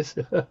guys.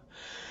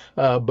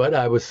 But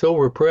I was so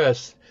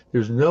repressed.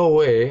 There's no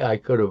way I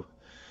could have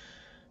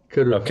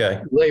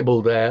Okay.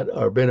 labeled that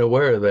or been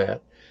aware of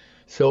that.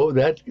 So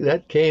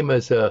that came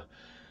as a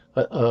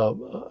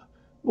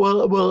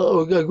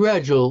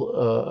gradual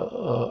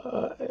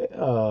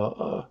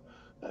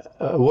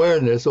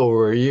awareness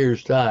over a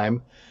year's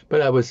time.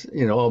 But I was,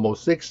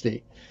 almost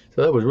 60,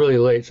 so that was really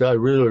late. So I was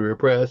really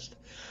repressed.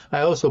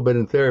 I also been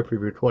in therapy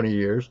for 20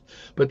 years,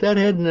 but that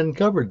hadn't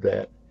uncovered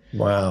that. I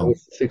Wow.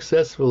 was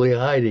successfully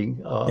hiding.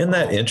 Isn't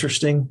that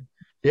interesting?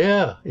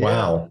 Yeah, yeah,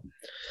 Wow.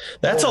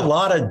 That's a yeah.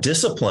 lot of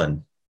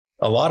discipline,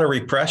 a lot of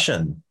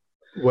repression.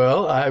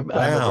 Well, Wow.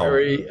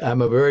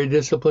 I'm a very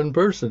disciplined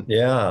person,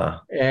 Yeah.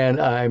 and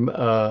I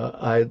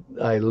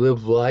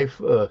live life.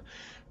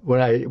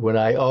 When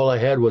I all I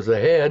had was a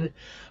head,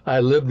 I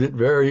lived it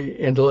very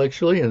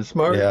intellectually and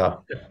smart. Yeah.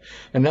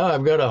 And now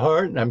I've got a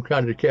heart, and I'm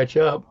trying to catch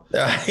up.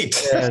 Right.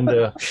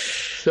 And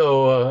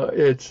so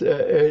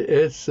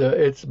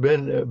it's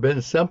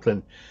been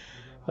something.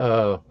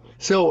 Uh,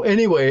 so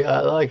anyway,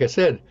 like I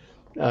said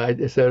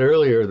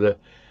earlier,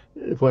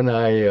 when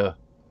I uh,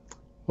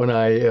 when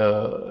I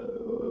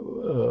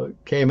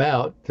came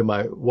out to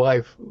my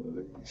wife,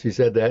 she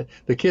said that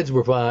the kids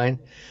were fine,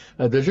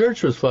 the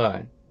church was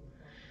fine,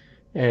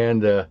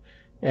 and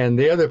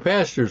the other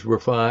pastors were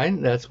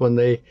fine. That's when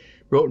they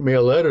wrote me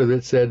a letter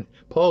that said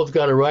Paul's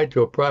got a right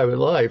to a private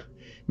life,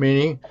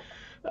 meaning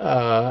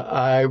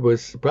I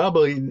was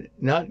probably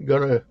not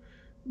going to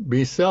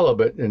be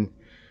celibate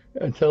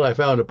until I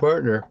found a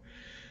partner.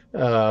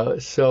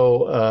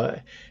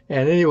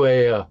 And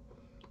anyway,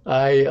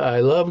 I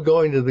love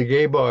going to the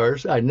gay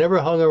bars. I never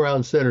hung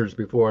around sinners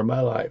before in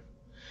my life.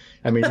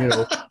 I mean,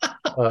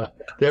 uh,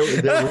 there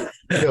were,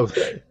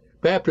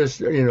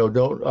 Baptists,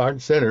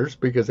 aren't sinners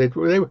because they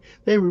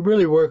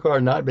really work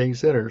hard not being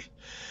sinners.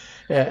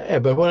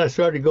 But when I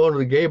started going to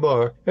the gay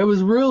bar, it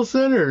was real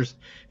sinners,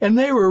 and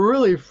they were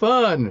really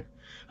fun.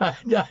 I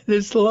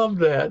just loved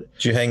that.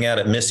 Did you hang out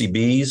at Missy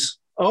B's?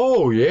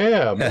 Oh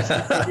yeah, Missy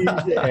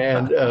B's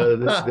and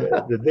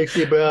the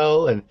Dixie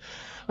Belle, and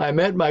I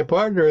met my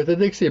partner at the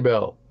Dixie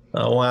Belle,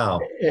 Oh, wow.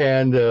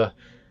 and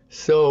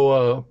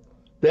so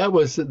that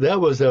was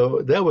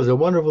a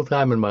wonderful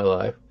time in my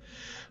life.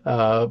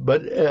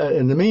 But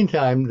in the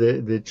meantime,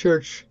 the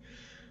church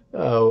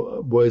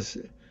was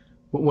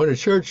when a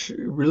church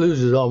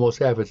loses almost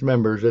half its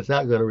members, it's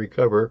not going to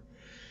recover,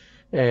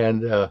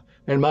 and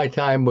my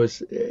time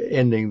was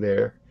ending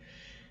there,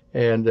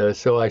 and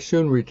so I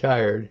soon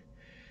retired,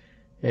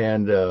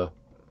 and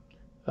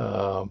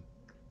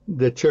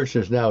the church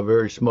is now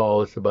very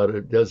small. It's about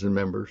a dozen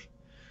members,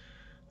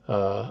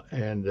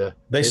 and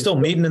They still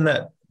meeting in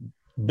that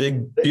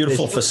big, they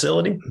beautiful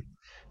facility?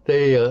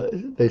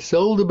 they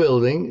sold the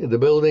building. The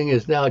building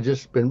has now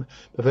just been.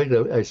 In fact,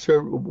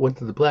 went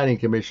to the planning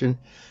commission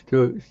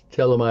to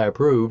tell them I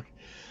approved.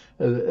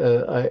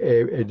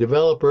 A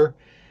developer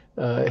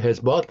has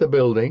bought the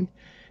building,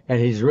 and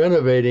he's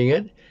renovating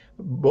it,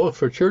 both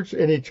for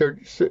any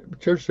church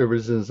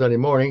services on Sunday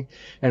morning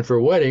and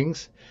for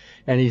weddings.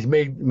 And he's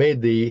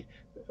made the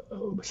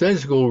Sunday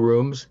school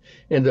rooms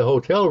into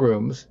hotel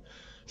rooms,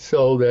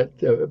 so that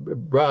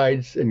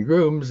brides and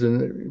grooms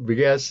and the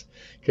guests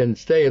can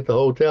stay at the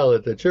hotel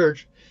at the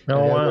church.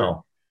 Oh,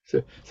 wow.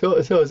 So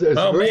it's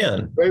Oh, a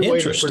man. great way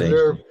Interesting.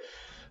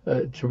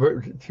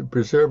 to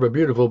preserve a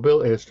beautiful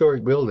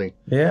historic building.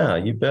 Yeah,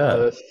 you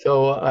bet.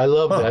 So I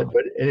love Huh. that.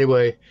 But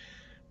anyway,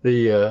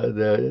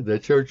 the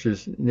church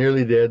is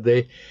nearly dead.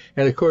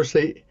 And of course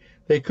they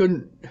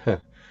couldn't,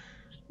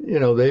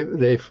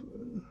 they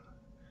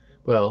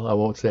well, I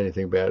won't say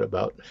anything bad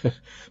about,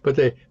 but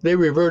they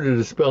reverted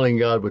to spelling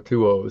God with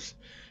two O's,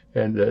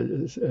 and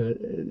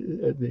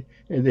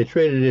they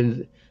traded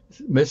in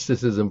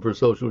mysticism for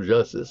social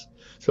justice.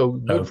 So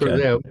good for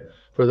Okay. them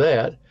for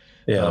that.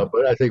 Yeah.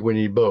 But I think we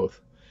need both,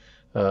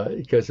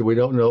 because we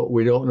don't know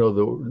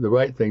the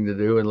right thing to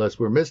do unless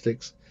we're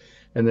mystics,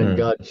 and then Hmm.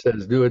 God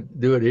says do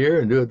it here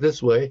and do it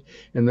this way,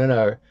 and then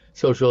our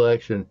social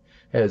action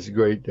has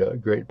great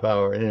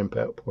power and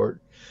impact.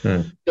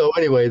 Hmm. So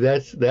anyway,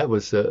 that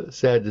was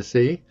sad to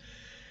see,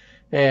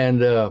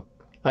 and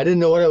I didn't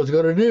know what I was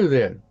going to do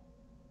then.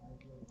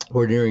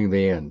 We're nearing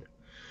the end.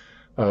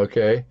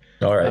 Okay,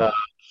 All right.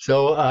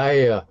 so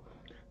I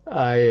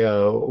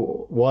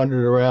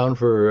wandered around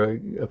for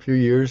a few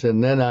years,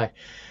 and then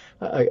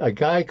a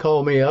guy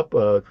called me up,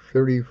 a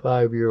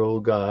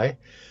 35-year-old guy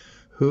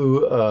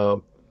who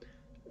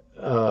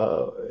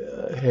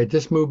had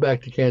just moved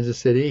back to Kansas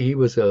City. He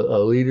was a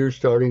leader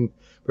starting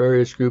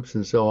various groups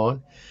and so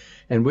on.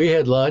 And we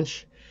had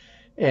lunch,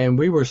 and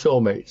we were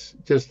soulmates.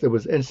 Just there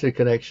was instant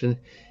connection.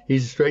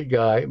 He's a straight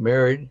guy,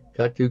 married,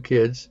 got two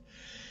kids,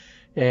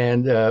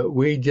 and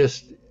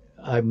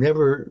I've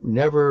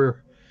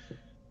never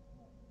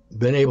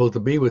been able to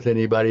be with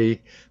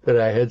anybody that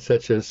I had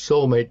such a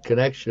soulmate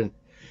connection.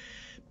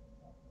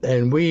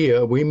 And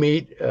we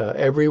meet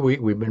every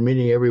week. We've been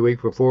meeting every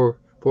week for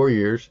four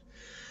years.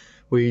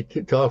 We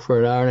talk for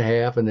an hour and a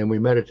half, and then we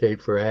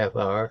meditate for a half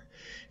hour,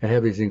 and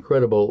have these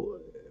incredible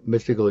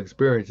mystical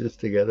experiences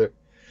together.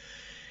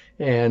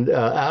 And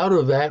out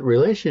of that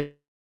relationship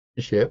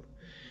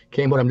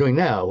came what I'm doing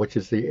now, which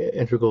is the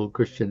Integral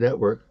Christian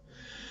Network.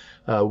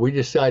 We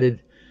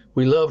decided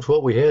we loved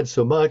what we had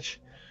so much,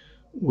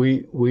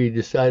 we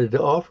decided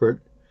to offer it.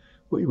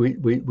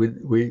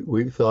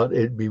 We thought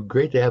it'd be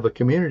great to have a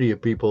community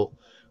of people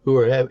who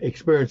are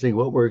experiencing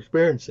what we're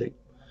experiencing.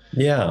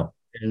 Yeah.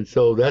 And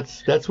so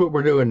that's what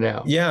we're doing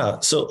now. Yeah.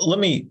 So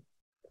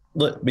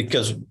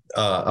because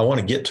I want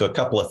to get to a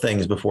couple of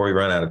things before we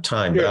run out of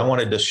time, but I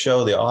wanted to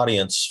show the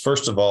audience,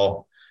 first of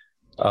all,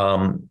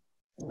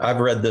 I've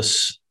read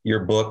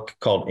your book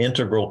called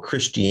Integral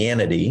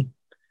Christianity.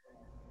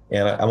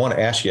 And I want to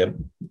ask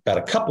you about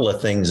a couple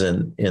of things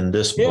in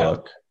this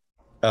book.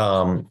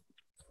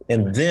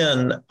 And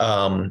then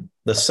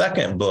the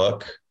second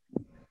book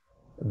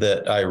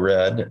that I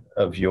read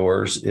of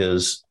yours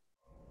is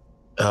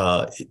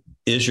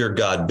Your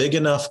God Big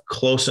Enough,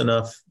 Close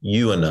Enough,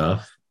 You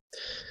Enough?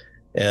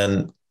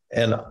 And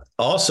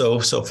also,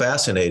 so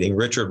fascinating,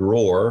 Richard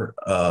Rohr,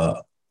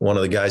 one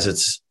of the guys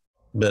that's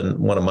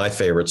been one of my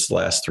favorites the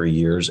last 3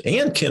 years,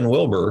 and Ken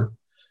Wilber.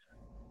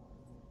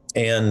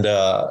 And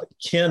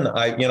Ken,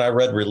 I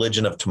read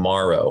Religion of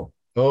Tomorrow.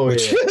 Oh,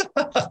 which,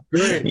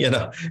 great.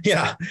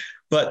 Yeah.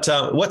 But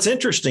what's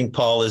interesting,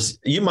 Paul, is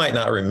you might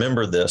not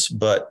remember this,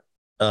 but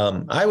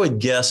I would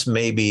guess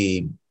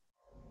maybe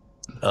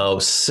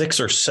 6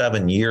 or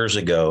 7 years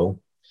ago,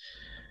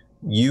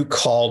 you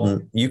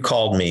called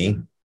me,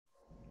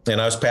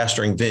 and I was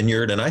pastoring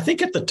Vineyard, and I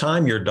think at the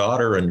time your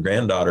daughter and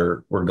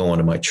granddaughter were going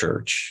to my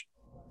church.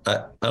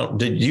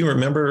 Did you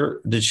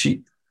remember? Did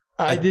she?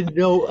 I didn't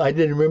know. I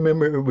didn't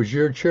remember it was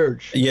your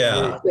church.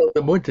 Yeah. I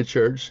went to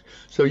church,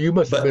 so you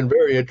must have been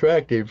very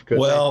attractive.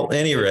 Well, at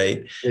any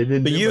rate,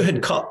 but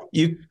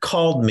you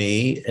called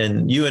me,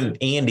 and you and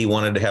Andy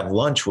wanted to have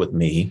lunch with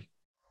me,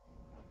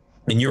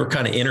 and you were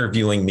kind of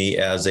interviewing me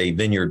as a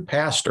Vineyard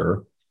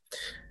pastor,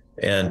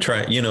 and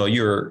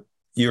you were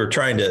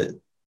trying to,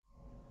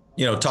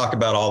 talk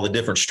about all the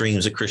different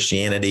streams of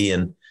Christianity.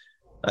 And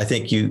I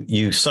think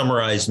you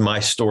summarized my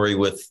story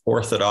with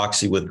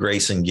orthodoxy with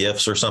grace and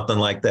gifts or something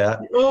like that.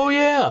 Oh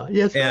yeah.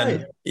 Yes. And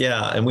right.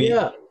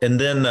 Yeah. And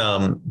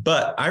then,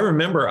 but I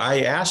remember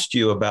I asked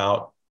you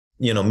about,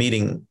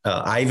 meeting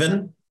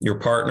Ivan, your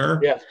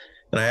partner. Yeah.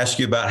 And I asked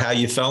you about how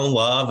you fell in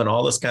love and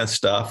all this kind of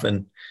stuff.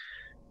 And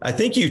I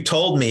think you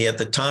told me at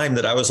the time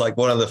that I was like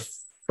one of the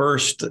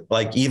first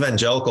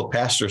evangelical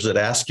pastors that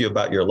asked you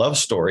about your love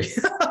story.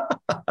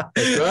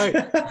 That's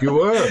right. You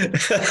were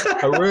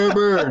a rare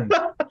bird.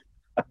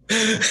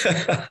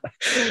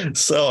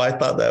 So I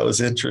thought that was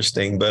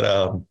interesting. But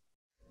at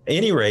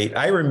any rate,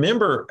 I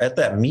remember at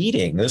that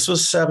meeting, this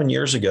was 7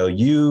 years ago,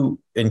 you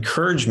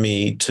encouraged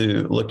me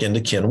to look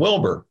into Ken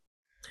Wilber.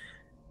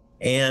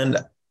 And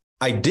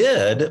I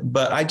did,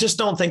 but I just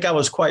don't think I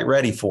was quite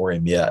ready for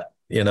him yet,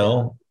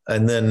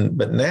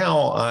 but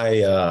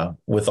now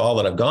with all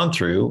that I've gone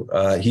through,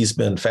 he's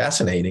been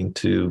fascinating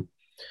to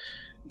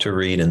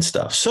read and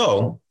stuff.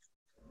 So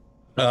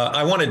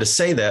I wanted to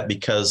say that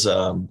because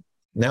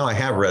now I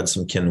have read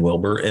some Ken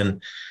Wilber,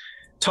 and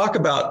talk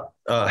about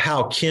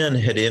how Ken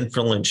had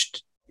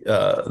influenced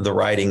the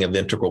writing of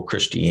Integral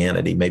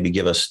Christianity. Maybe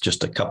give us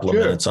just a couple of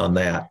minutes on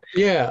that.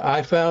 Yeah,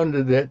 I found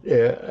that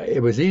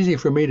it was easy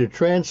for me to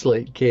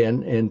translate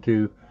Ken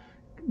into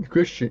the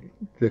Christian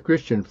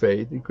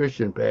faith, the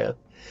Christian path.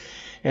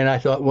 And I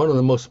thought one of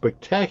the most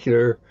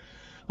spectacular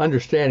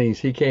understandings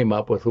he came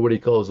up with, what he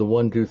calls the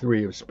 1, 2,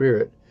 3 of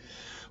Spirit,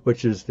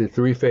 which is the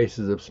three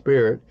faces of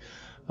Spirit,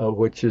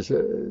 which is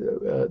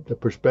the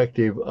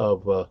perspective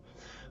of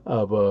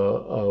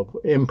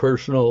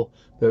impersonal,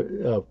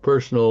 of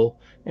personal,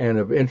 and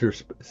of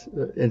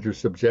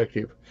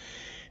intersubjective.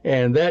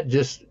 And that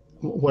just,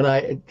 when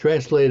I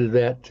translated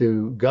that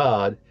to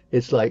God,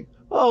 it's like,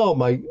 oh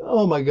my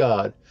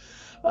God.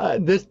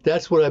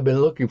 That's what I've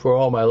been looking for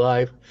all my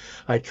life.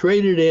 I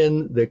traded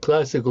in the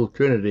classical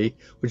Trinity,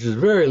 which is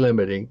very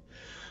limiting,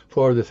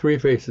 for the three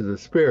faces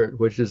of Spirit,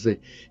 which is the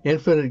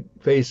infinite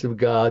face of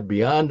God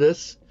beyond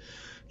us.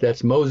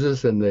 That's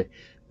Moses and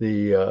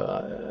the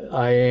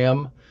I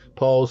am,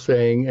 Paul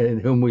saying, in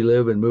whom we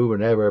live and move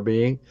and have our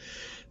being.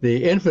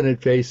 The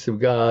infinite face of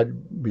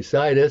God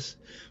beside us,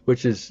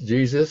 which is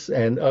Jesus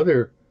and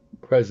other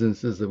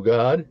presences of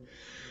God,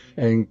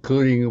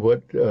 including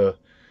what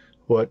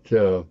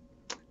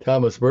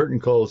Thomas Merton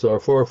calls our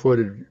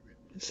four-footed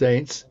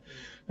saints,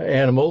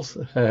 animals,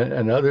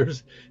 and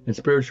others, and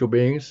spiritual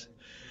beings.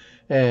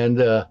 And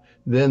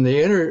then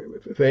the inner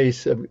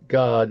face of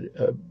God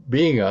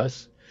being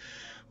us,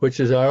 which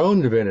is our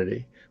own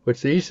divinity,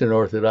 which the Eastern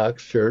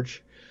Orthodox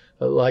Church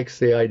likes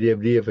the idea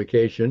of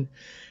deification.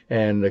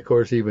 And of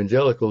course,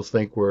 evangelicals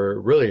think we're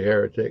really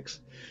heretics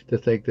to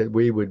think that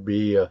we would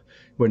be,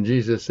 when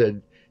Jesus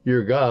said,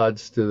 "You're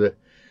gods" to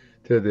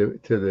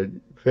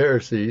the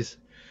Pharisees,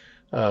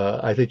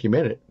 I think he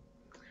meant it.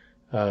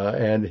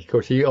 and of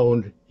course he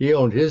owned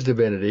his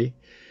divinity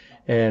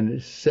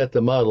and set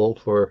the model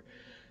for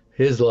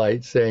his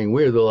light, saying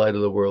we're the light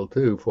of the world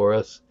too, for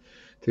us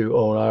to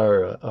own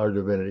our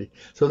divinity.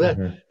 So that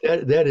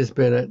has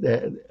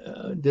been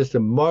just a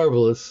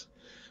marvelous.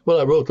 Well,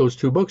 I wrote those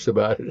 2 books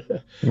about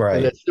it, Right.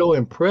 and that so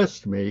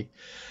impressed me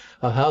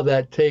how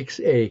that takes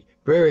a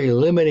very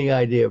limiting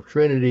idea of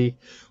Trinity,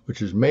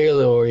 which is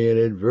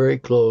male-oriented, very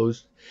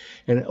closed,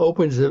 and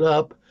opens it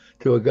up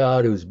to a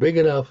God who's big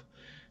enough,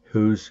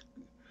 who's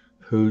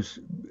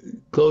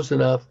close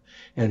enough,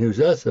 and who's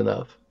us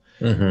enough.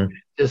 Mm-hmm.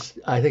 Just,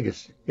 I think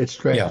it's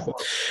transformed.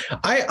 Yeah.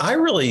 I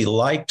really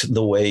liked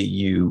the way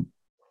you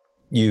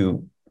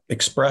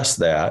expressed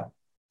that.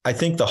 I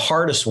think the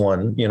hardest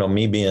one,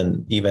 me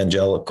being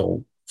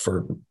evangelical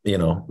for,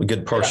 a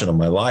good portion of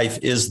my life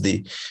is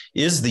the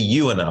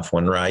you enough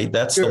one, right?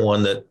 That's the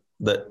one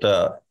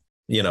that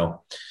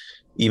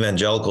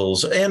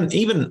evangelicals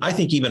and I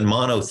think even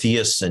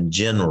monotheists in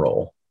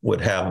general would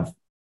have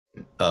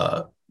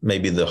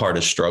maybe the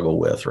hardest struggle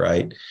with,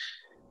 right?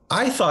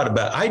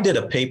 I did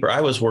a paper. I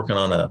was working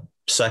on a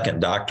second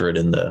doctorate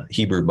in the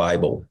Hebrew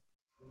Bible,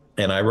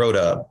 and I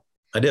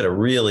did a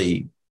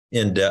really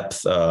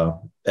in-depth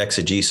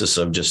exegesis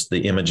of just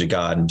the image of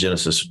God in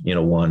Genesis,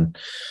 1,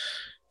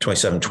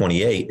 27,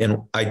 28.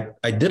 And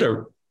I did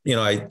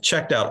I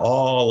checked out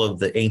all of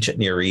the ancient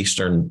Near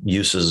Eastern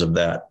uses of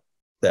that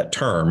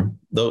term,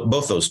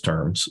 both those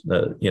terms,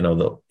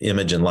 the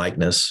image and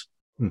likeness.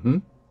 Mm-hmm.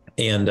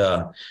 And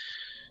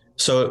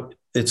so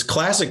it's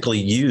classically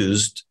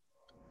used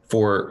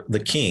for the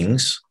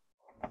kings,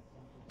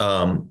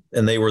 and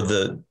they were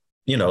the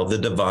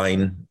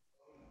divine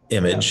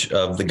image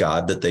of the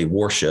God that they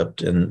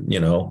worshiped. And,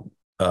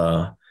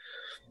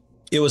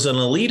 it was an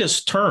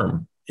elitist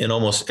term in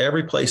almost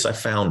every place I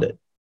found it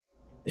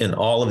in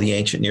all of the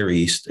ancient Near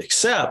East,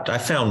 except I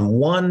found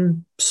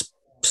one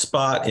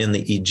spot in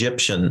the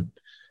Egyptian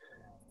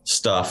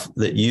stuff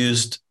that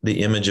used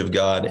the image of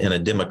God in a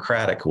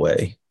democratic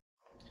way.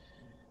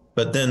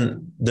 But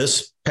then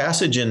this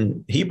passage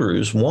in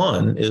Hebrews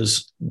 1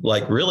 is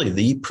like really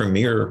the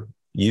premier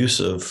use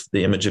of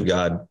the image of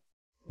God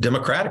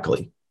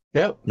democratically.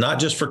 Yep. Not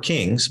just for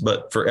kings,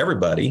 but for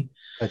everybody.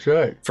 That's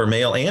right. For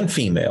male and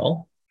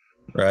female,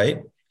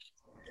 right?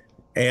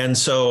 And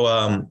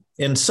so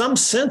in some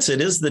sense,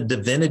 it is the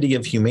divinity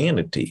of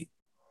humanity.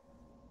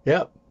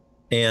 Yep.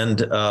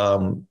 And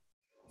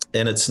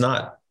it's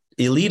not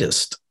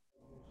elitist.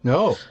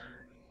 No.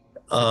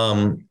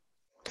 And,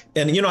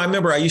 I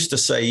remember I used to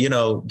say,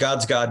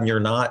 God's God and you're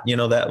not,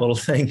 that little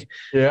thing.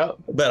 Yeah.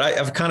 But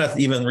I've kind of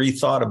even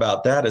rethought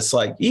about that. It's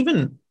like,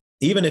 even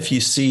if you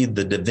see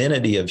the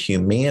divinity of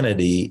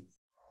humanity,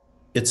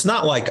 it's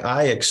not like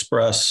I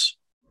express,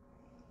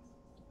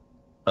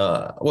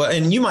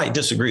 and you might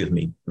disagree with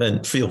me,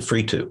 and feel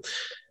free to,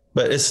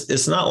 but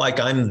it's not like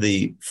I'm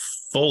the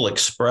full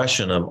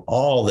expression of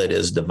all that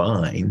is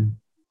divine,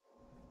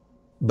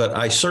 but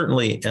I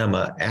certainly am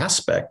an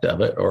aspect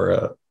of it,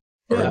 or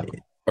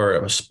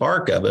a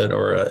spark of it,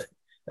 or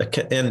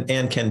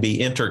and can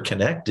be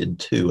interconnected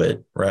to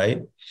it,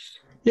 right?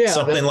 Yeah,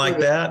 something like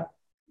that.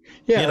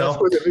 Yeah, that's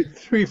where the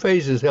 3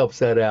 phases helps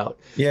that out.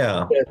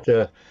 Yeah,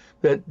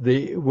 that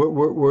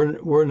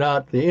we're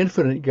not the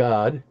infinite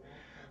God.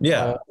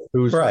 Yeah,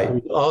 who's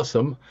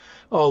awesome.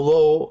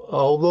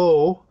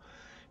 Although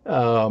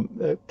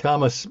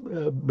Thomas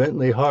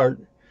Bentley Hart,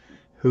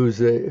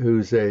 who's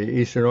a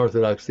Eastern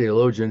Orthodox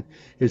theologian,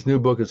 his new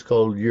book is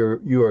called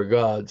 "You Are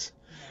Gods."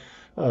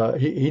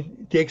 He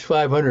takes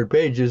 500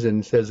 pages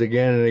and says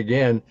again and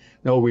again,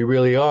 no, we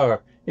really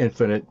are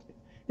infinite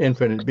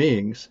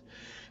beings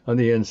on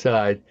the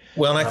inside.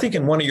 Well, and I think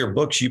in one of your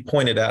books, you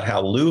pointed out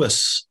how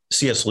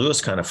C.S.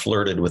 Lewis kind of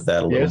flirted with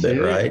that a little bit,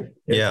 right?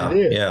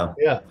 Yes,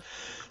 yeah.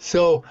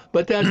 So,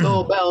 but that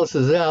all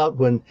balances out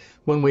when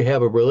we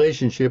have a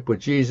relationship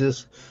with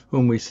Jesus,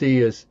 whom we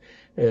see as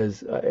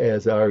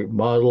our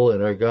model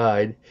and our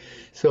guide.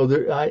 So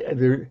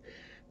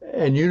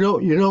and you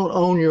don't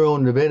own your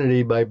own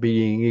divinity by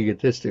being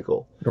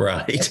egotistical.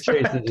 Right. That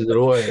chases it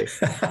away.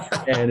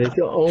 And it's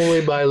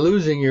only by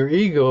losing your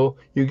ego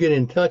you get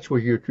in touch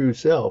with your true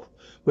self,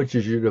 which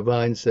is your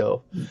divine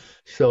self.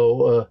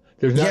 So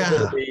there's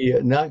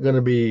not going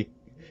to be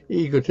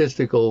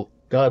egotistical,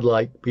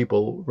 godlike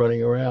people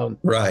running around.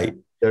 Right.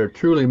 That are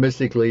truly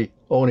mystically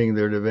owning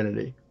their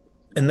divinity.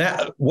 And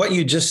that what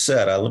you just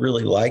said, I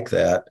really like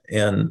that.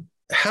 And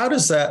how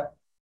does that?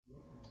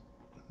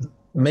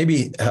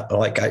 Maybe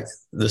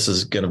this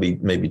is going to be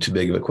maybe too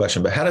big of a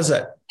question, but how does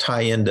that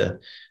tie into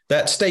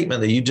that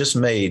statement that you just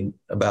made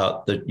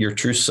about your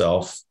true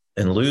self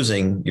and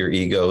losing your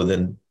ego,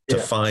 then to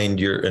find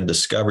and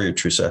discover your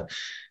true self?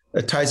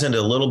 It ties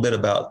into a little bit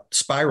about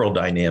spiral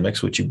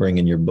dynamics, which you bring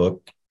in your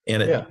book,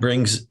 and it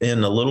brings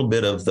in a little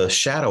bit of the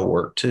shadow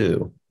work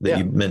too that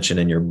you mentioned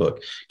in your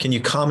book. Can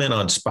you comment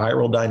on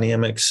spiral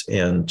dynamics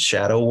and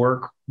shadow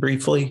work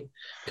briefly?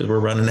 because we're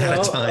running out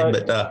of Well, time.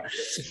 But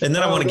and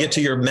then I want to get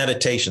to your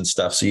meditation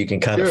stuff, so you can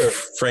kind of sure.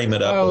 frame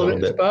it up a little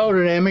bit. Spiral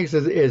dynamics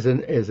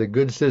is a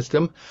good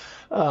system.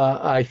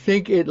 I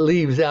think it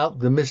leaves out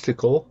the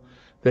mystical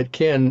that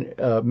Ken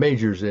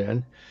majors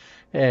in,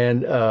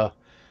 and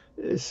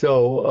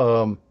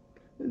so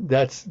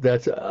that's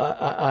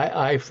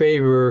I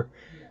favor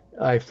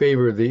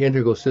the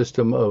integral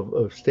system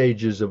of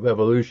stages of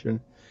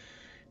evolution,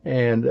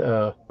 and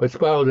but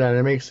spiral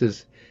dynamics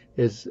is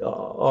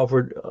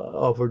offered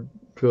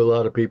to a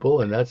lot of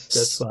people, and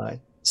that's fine.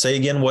 Say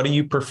again, what do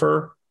you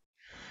prefer?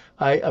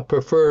 I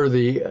prefer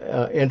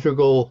the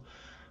integral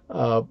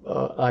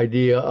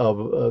idea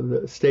of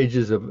the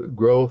stages of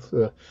growth,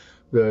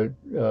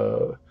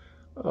 the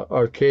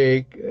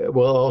archaic,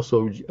 well,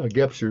 also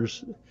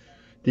Gebser's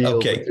deal.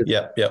 Okay,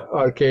 yep.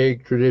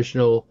 Archaic,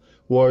 traditional,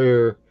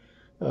 warrior,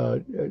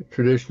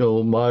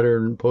 traditional,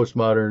 modern,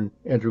 postmodern,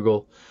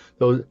 integral.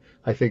 Those,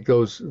 I think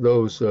those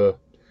are.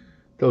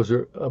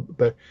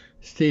 But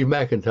Steve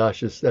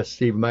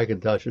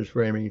McIntosh's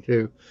framing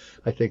too.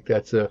 I think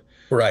that's a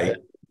right.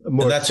 And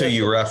that's who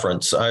you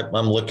reference.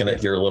 I'm looking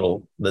at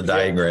your the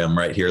diagram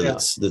right here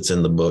that's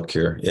in the book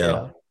here.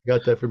 Yeah.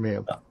 Got that from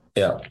him.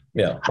 Yeah,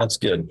 that's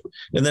good.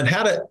 And then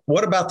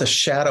what about the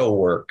shadow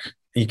work?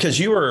 Because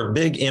you were a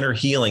big inner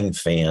healing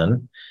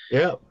fan.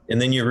 Yeah.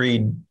 And then you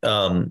read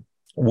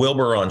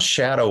Wilber on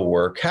shadow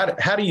work.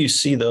 How do you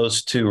see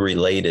those two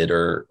related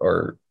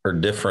or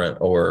different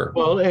or?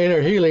 Well,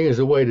 inner healing is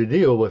a way to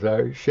deal with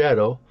our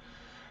shadow.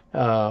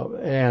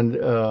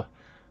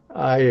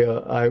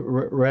 I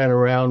ran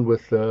around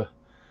with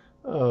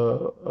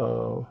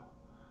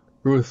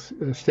Ruth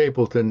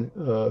Stapleton,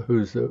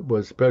 who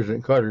was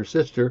President Carter's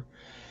sister,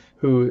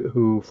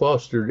 who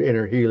fostered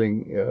inner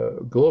healing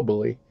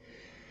globally.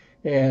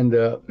 And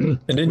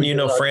didn't you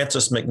know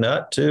Francis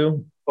McNutt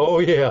too? Oh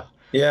yeah,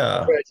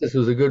 yeah. Francis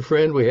was a good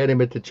friend. We had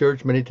him at the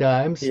church many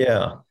times.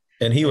 Yeah,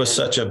 and he was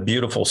such a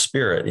beautiful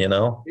spirit, you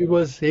know. He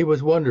was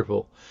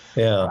wonderful.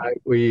 Yeah,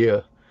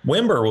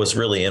 Wimber was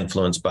really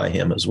influenced by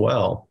him as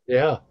well.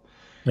 Yeah.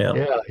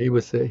 He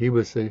was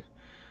a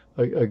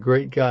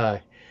great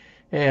guy,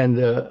 and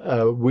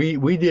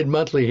we did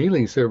monthly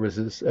healing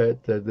services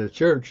at the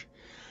church,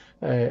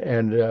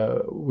 and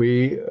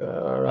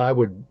I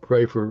would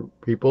pray for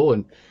people,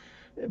 and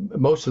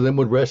most of them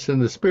would rest in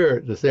the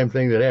spirit. The same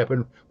thing that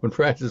happened when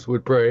Francis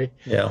would pray.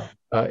 Yeah.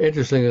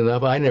 Interesting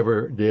enough, I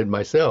never did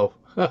myself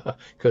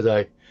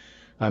because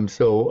I'm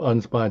so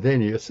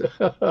unspontaneous.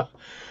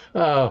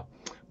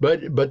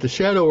 But the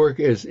shadow work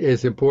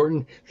is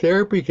important.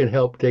 Therapy can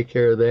help take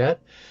care of that.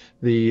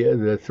 The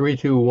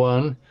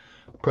 3-2-1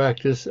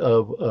 practice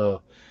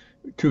of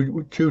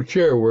two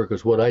chair work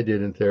is what I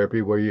did in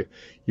therapy, where you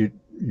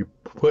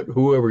put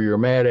whoever you're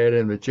mad at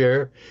in the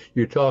chair,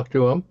 you talk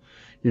to them,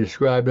 you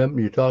describe them,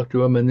 you talk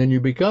to them, and then you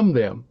become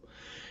them.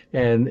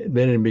 And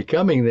then in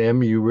becoming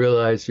them, you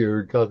realize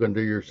you're talking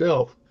to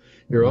yourself,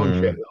 your own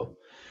shadow.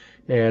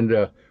 And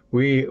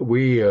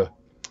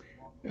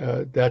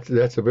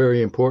that's a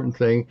very important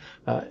thing.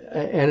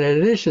 And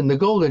in addition, the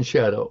golden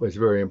shadow is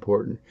very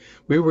important.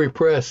 We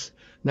repress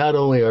not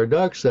only our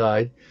dark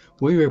side,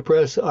 we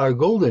repress our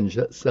golden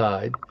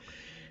side.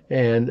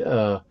 And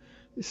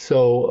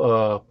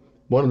so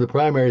one of the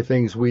primary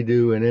things we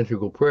do in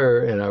integral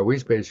prayer in our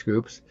WeSpace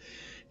groups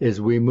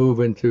is we move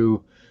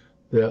into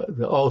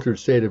the altered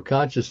state of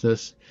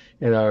consciousness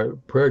in our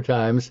prayer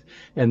times,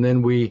 and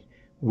then we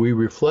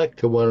reflect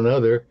to one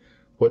another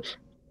what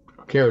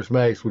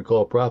charismatics would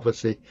call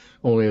prophecy,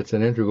 only it's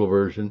an integral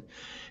version,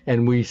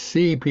 and we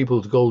see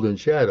people's golden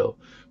shadow.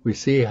 We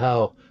see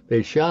how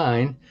they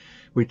shine.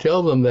 We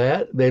tell them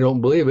that. They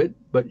don't believe it,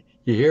 but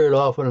you hear it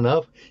often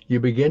enough, you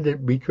begin to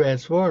be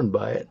transformed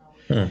by it.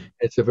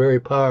 It's a very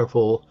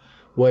powerful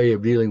way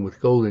of dealing with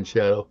golden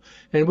shadow.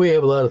 And we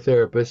have a lot of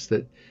therapists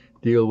that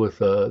deal with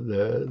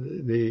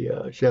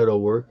the shadow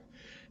work,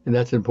 and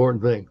that's an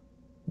important thing.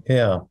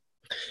 Yeah.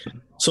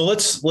 So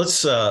let's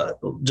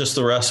just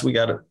the rest, we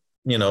got a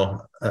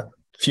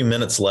few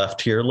minutes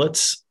left here.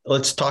 Let's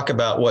talk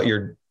about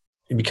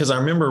because I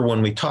remember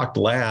when we talked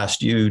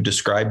last, you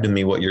described to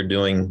me what you're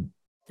doing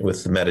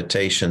with the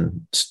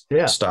meditation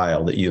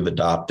style that you've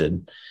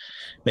adopted.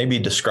 Maybe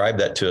describe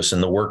that to us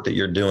and the work that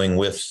you're doing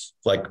with,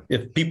 like,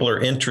 if people are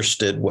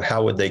interested,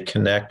 how would they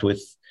connect with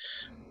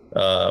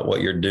what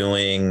you're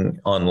doing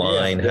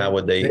online? Where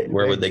would they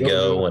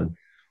go? And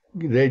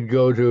they'd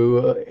go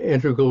to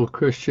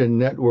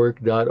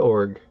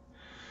integralchristiannetwork.org.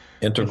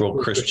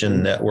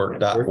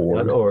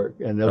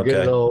 integralchristiannetwork.org. And they'll get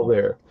it all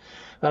there.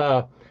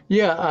 Of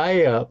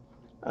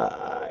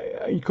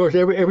course,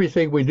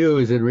 everything we do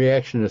is in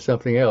reaction to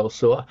something else.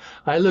 So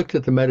I looked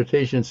at the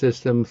meditation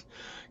systems,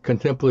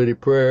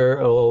 contemplative prayer,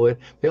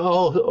 they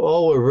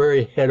all were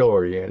very head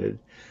oriented.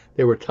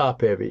 They were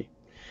top heavy,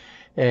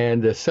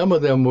 and some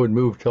of them would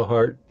move to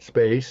heart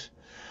space.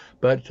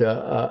 But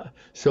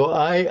so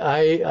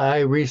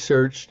I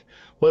researched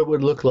what it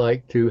would look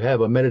like to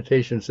have a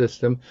meditation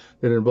system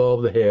that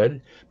involved the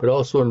head, but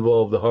also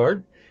involved the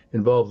heart,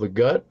 involved the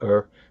gut,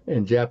 or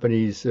in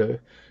Japanese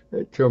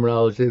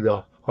terminology,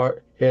 the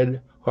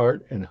head,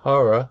 heart and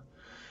hara,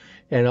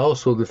 and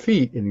also the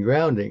feet in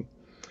grounding.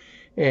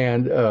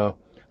 And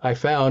I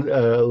found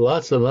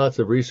lots and lots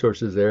of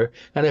resources there,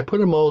 and I put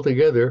them all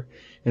together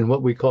in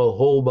what we call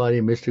whole body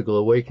mystical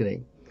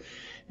awakening.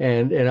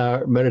 And in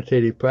our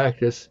meditative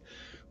practice,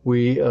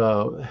 we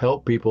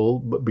help people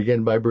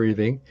begin by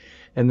breathing,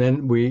 and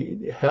then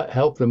we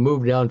help them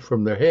move down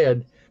from their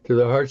head to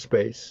their heart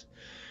space.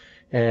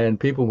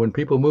 And when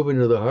people move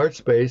into the heart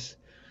space,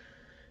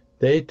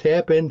 they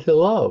tap into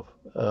love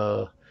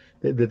that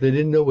they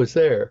didn't know was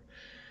there.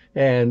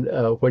 And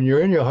when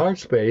you're in your heart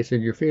space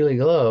and you're feeling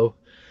love,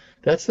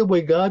 that's the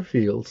way God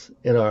feels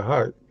in our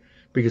heart,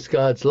 because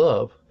God's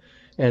love,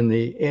 and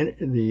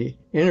the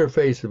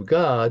interface of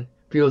God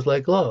feels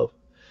like love.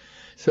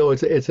 So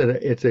it's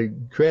a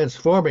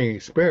transforming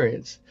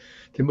experience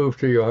to move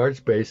to your heart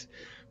space.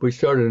 We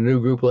started a new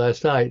group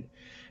last night,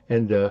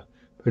 and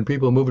when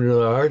people moved into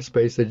their heart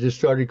space, they just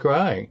started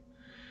crying.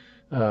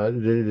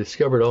 They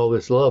discovered all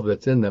this love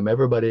that's in them.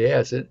 Everybody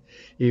has it,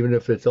 even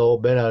if it's all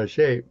bent out of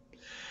shape.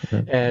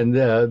 And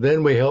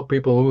then we help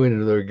people move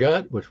into their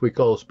gut, which we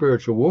call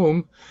spiritual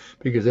womb,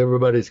 because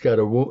everybody's got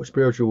a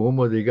spiritual womb,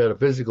 whether you got a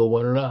physical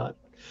one or not,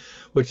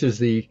 which is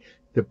the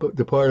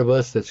part of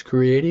us that's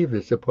creative.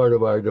 It's a part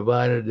of our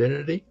divine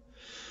identity,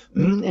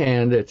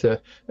 and it's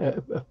a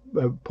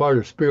part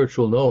of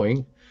spiritual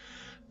knowing,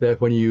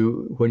 that when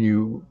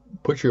you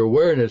put your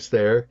awareness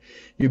there,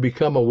 you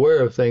become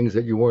aware of things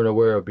that you weren't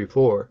aware of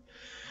before.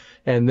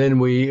 And then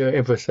we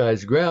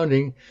emphasize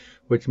grounding,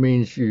 which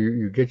means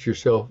you get your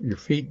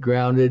feet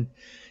grounded.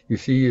 You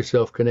see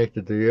yourself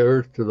connected to the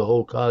earth, to the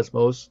whole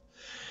cosmos.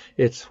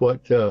 It's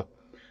what the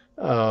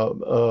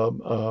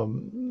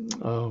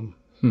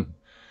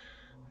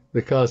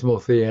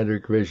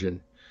cosmotheandric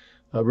vision.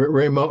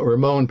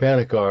 Ramon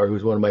Panikar,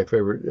 who's one of my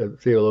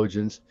favorite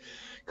theologians,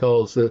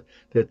 calls that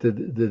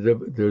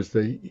there's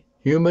the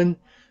human,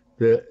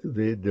 the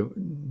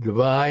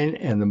divine,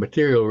 and the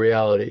material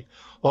reality.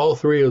 All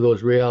three of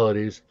those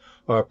realities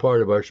are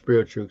part of our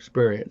spiritual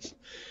experience.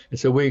 And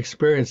so we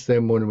experience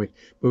them when we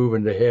move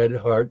into head,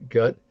 heart,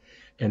 gut,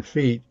 and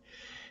feet.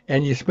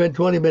 And you spend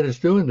 20 minutes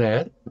doing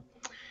that,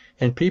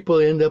 and people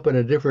end up in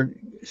a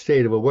different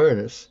state of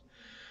awareness.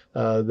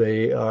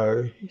 They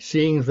are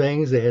seeing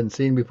things they hadn't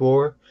seen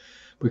before.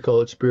 We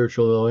call it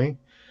spiritual knowing.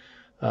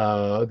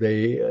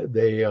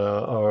 They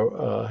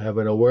have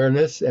an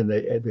awareness, and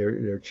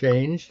they're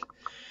changed.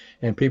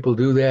 And people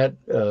do that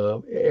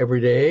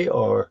every day,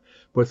 or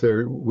with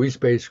their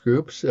We-Space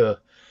groups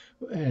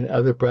and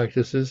other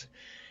practices.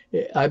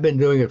 I've been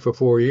doing it for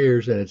 4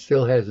 years, and I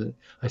still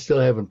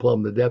haven't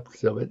plumbed the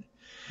depths of it.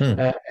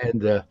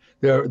 And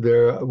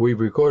we've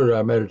recorded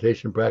our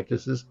meditation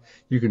practices.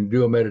 You can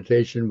do a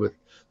meditation with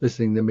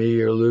listening to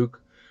me or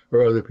Luke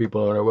or other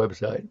people on our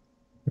website.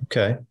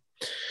 Okay.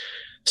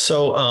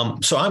 So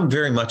I'm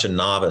very much a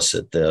novice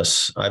at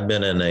this. I've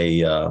been in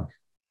a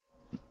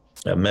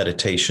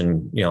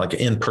meditation, like an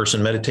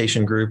in-person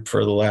meditation group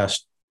for the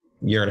last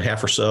year and a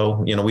half or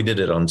so. We did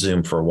it on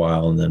Zoom for a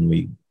while, and then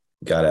we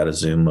got out of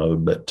Zoom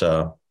mode. But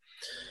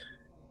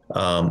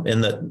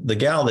and the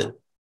gal that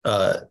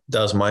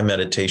does my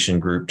meditation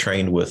group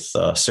trained with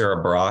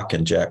Sarah Brock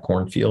and Jack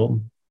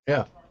Kornfield.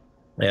 Yeah.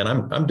 And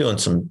I'm doing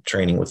some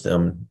training with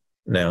them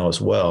now as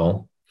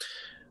well.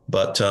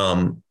 But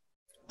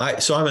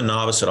so I'm a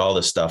novice at all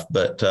this stuff.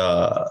 But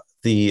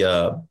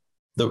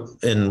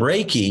in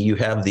Reiki, you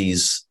have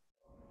these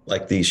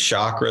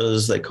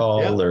chakras, they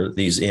call, or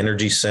these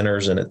energy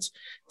centers, and it's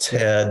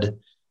head,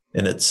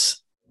 and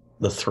it's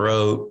the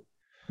throat,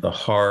 the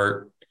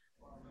heart,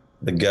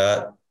 the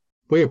gut.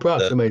 We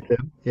approximate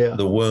them,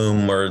 the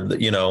womb, or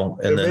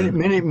and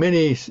then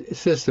many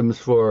systems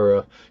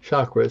for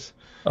chakras.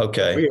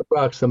 Okay, we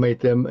approximate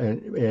them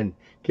and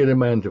get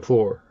them into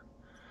 4.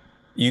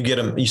 You get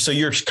them, so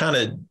you're kind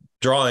of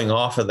drawing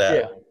off of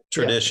that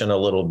tradition a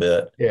little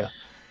bit. Yeah,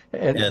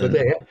 but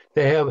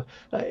they have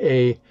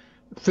a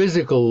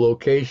physical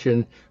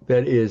location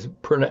that is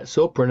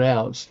so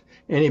pronounced,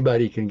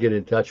 anybody can get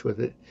in touch with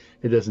it.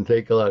 It doesn't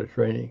take a lot of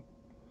training.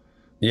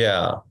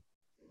 Yeah.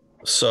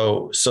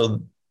 So,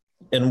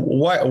 and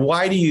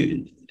why do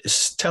you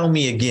tell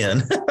me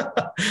again?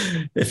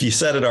 If you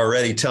said it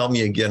already, tell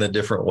me again a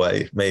different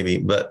way, maybe.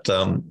 But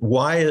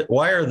why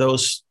are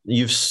those?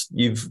 You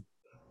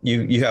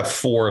have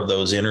 4 of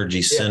those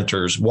energy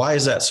centers. Why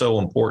is that so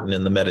important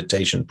in the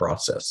meditation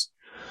process?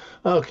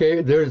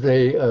 Okay, there's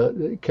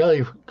a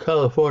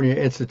California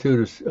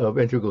Institute of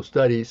Integral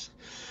Studies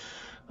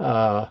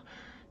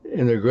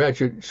in their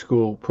graduate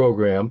school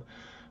program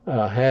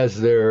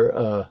has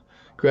their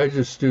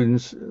graduate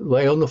students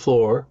lay on the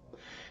floor,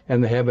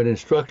 and they have an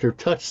instructor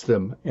touch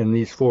them in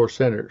these 4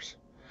 centers,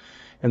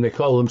 and they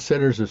call them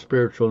centers of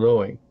spiritual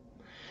knowing.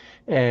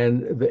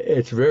 And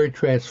it's very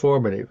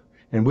transformative.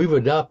 And we've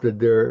adopted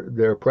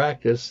their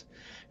practice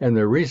and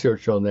their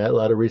research on that. A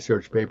lot of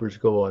research papers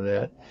go on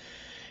that.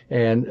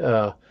 And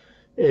I'm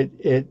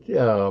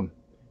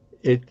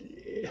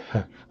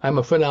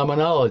a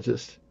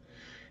phenomenologist.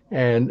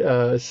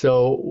 And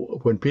so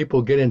when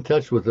people get in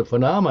touch with the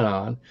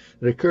phenomenon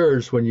that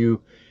occurs when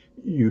you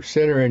you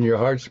center in your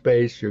heart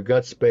space, your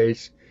gut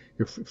space,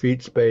 your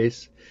feet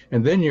space,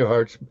 and then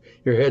your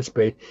head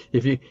space.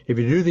 If you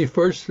do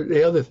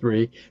the other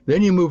three,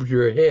 then you move to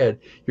your head.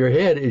 Your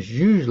head is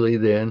usually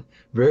then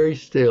very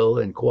still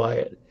and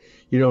quiet.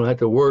 You don't have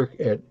to work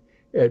at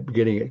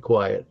getting it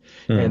quiet,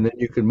 and then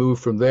you can move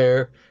from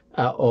there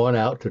on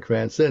out to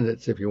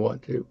transcendence if you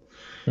want to.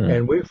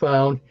 And we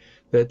found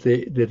that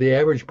the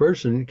average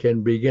person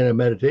can begin a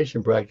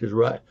meditation practice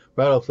right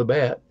off the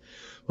bat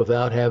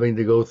without having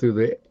to go through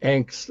the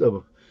angst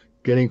of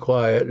getting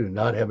quiet and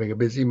not having a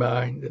busy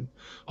mind and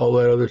all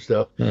that other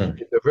stuff.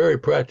 It's a very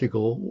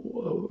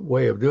practical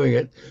way of doing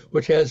it,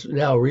 which has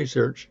now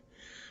research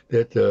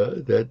that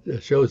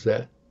shows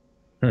that.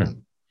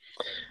 And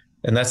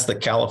that's the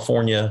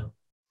California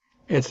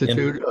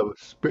Institute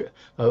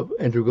of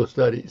Integral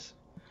Studies.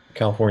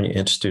 California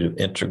Institute of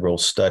Integral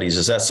Studies.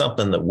 Is that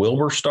something that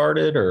Wilbur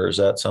started, or is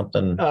that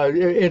something?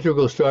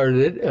 Integral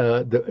started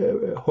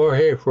it.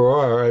 Jorge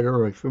Ferrer, I don't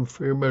know if you're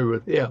familiar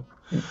with him.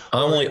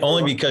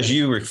 Only because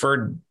you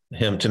referred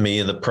him to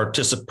me, the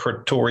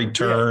participatory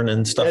turn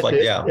and stuff like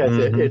that. That's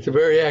it. It's a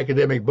very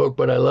academic book,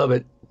 but I love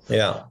it.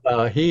 Yeah.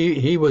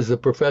 He was the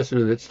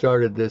professor that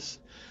started this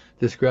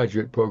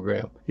graduate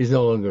program. He's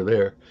no longer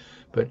there,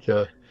 but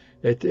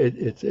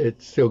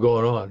it's still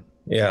going on.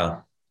 Yeah.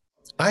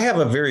 I have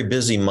a very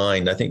busy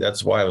mind. I think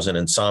that's why I was an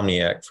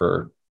insomniac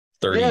for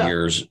 30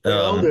 years. They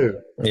all do.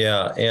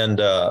 Yeah. And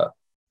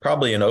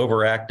probably an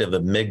overactive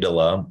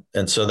amygdala.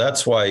 And so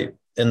that's why,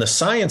 and the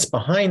science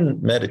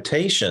behind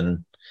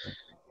meditation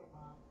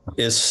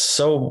is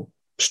so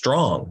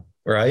strong,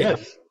 right?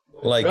 Yes.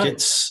 Like right.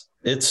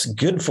 it's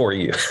good for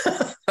you.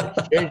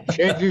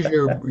 Changes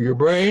your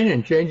brain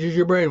and changes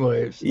your brain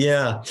waves.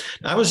 Yeah.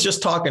 I was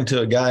just talking to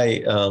a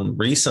guy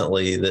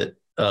recently that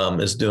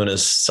is doing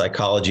his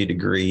psychology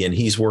degree, and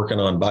he's working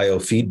on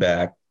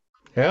biofeedback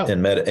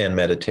and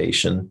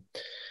meditation.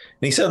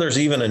 And he said there's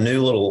even a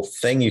new little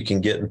thing you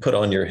can get and put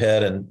on your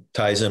head and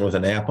ties in with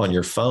an app on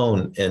your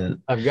phone.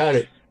 And I've got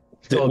it.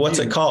 What's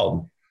it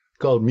called? It's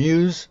called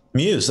Muse.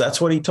 Muse.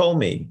 That's what he told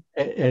me.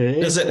 And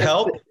does it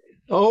help?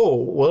 Oh,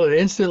 well, it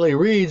instantly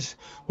reads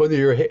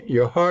whether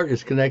your heart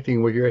is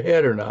connecting with your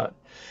head or not.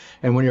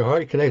 And when your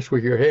heart connects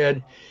with your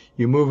head,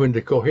 you move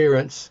into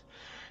coherence.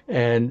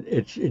 And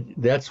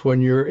that's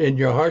when you're in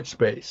your heart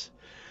space.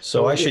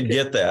 So I should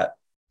get that.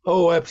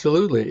 Oh,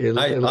 absolutely.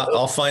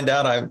 I'll find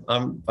out.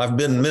 I've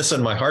been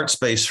missing my heart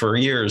space for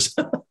years.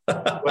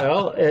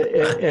 Well,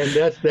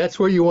 and that's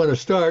where you want to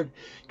start,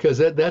 because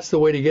that's the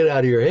way to get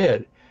out of your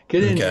head.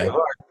 Get into your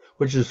heart,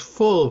 which is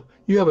full of.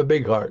 You have a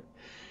big heart.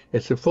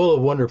 It's full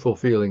of wonderful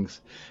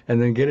feelings,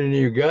 and then get into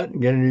your gut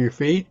and get into your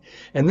feet,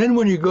 and then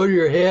when you go to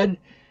your head,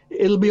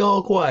 it'll be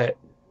all quiet.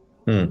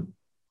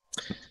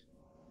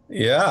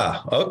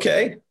 Yeah.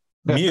 Okay.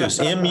 Muse.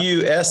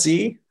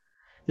 M-U-S-E.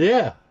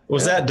 Yeah.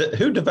 Was that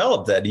who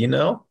developed that? Do you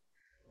know?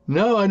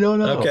 No, I don't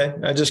know. Okay.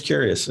 I'm just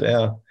curious.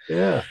 Yeah.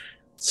 Yeah.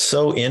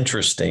 So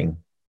interesting.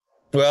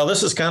 Well,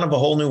 this is kind of a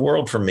whole new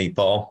world for me,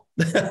 Paul.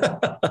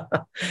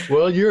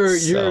 Well, you're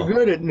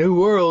good at new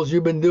worlds.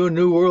 You've been doing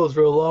new worlds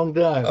for a long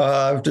time.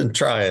 I've been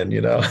trying,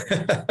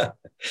 But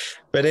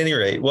at any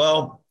rate,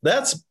 well,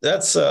 that's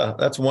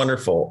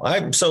wonderful.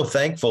 I'm so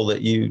thankful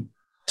that you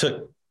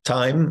took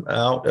time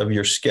out of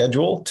your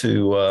schedule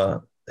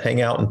to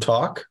hang out and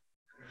talk.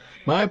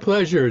 My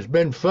pleasure. It's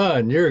been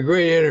fun. You're a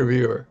great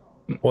interviewer.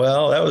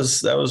 Well, that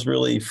was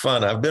really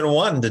fun. I've been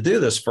wanting to do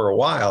this for a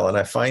while, and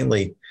I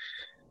finally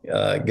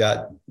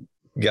got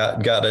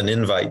an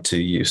invite to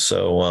you.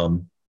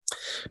 So,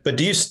 but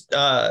do you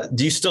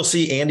still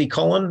see Andy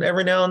Cullen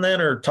every now and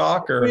then, or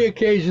talk, or we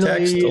occasionally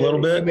text a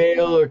little bit,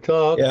 email or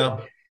talk?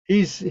 Yeah,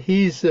 he's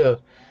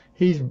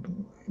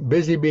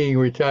busy being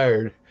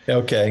retired.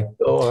 Okay.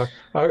 So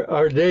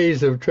our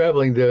days of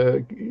traveling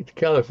to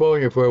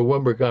California for a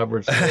WIMBR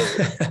conference.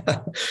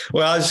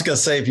 Well, I was just gonna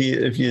say,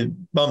 if you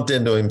bumped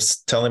into him,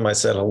 tell him I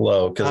said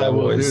hello, because I've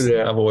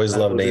always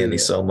loved Andy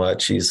so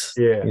much. He's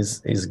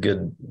a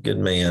good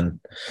man.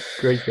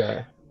 Great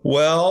guy.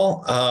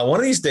 Well, one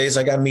of these days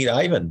I got to meet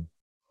Ivan.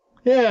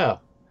 Yeah,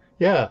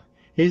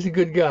 he's a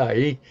good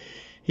guy.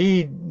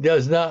 He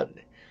does not.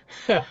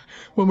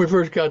 When we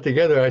first got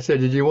together, I said,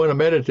 "Did you want to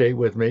meditate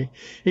with me?"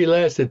 He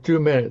lasted 2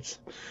 minutes,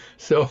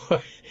 so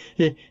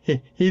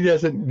he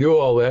doesn't do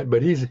all that.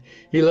 But he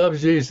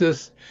loves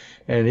Jesus,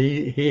 and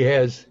he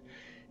has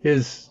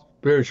his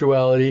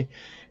spirituality,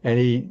 and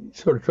he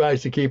sort of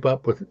tries to keep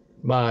up with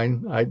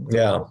mine. I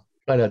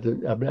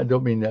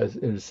don't mean that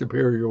in a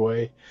superior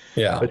way.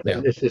 But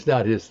it's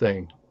not his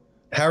thing.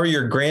 How are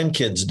your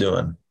grandkids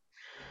doing?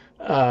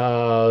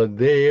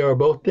 They are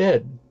both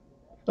dead.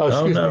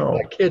 Excuse me,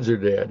 my kids are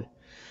dead.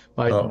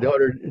 My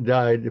daughter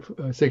died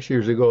 6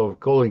 years ago of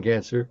colon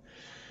cancer,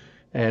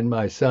 and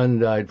my son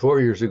died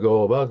 4 years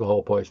ago of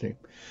alcohol poisoning.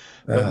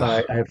 But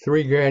I have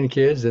 3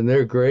 grandkids, and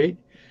they're great.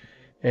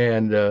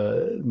 And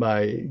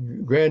my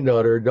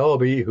granddaughter,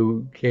 Dalby,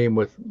 who came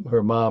with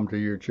her mom to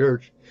your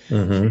church,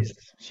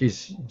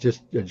 she's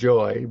just a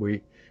joy.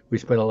 We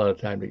spent a lot of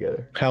time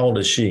together. How old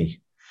is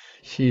she?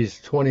 She's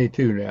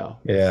 22 now.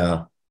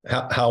 Yeah.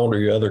 How old are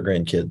your other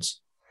grandkids?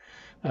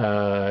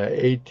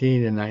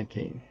 18 and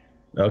 19.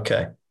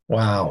 Okay.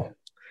 Wow.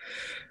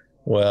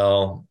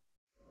 Well,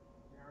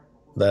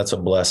 that's a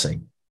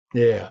blessing.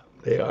 Yeah,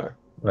 they are.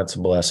 That's a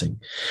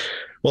blessing.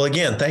 Well,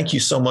 again, thank you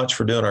so much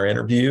for doing our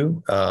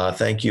interview.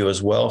 Thank you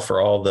as well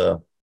for all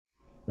the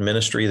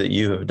ministry that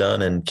you have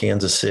done in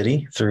Kansas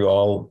City through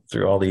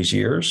all these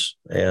years.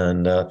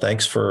 And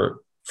thanks for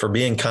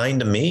being kind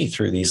to me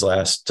through these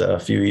last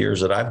few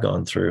years that I've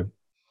gone through.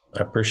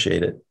 I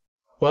appreciate it.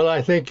 Well,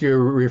 I think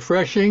you're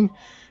refreshing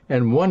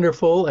and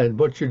wonderful, and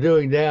what you're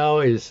doing now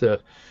is a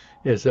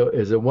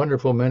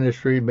wonderful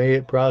ministry. May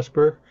it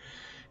prosper,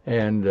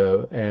 and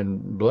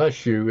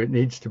bless you. It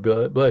needs to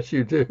bless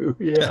you too.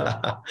 Yeah.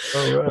 All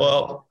right.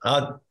 Well,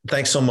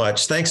 thanks so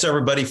much. Thanks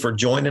everybody for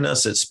joining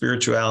us at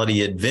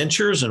Spirituality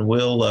Adventures, and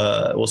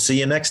we'll see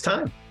you next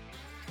time.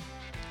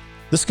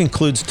 This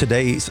concludes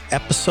today's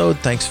episode.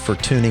 Thanks for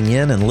tuning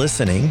in and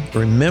listening.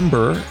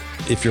 Remember,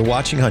 if you're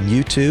watching on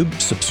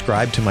YouTube,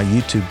 subscribe to my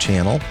YouTube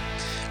channel.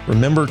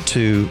 Remember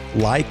to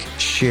like,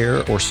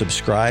 share, or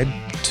subscribe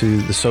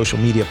to the social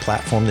media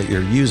platform that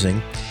you're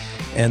using.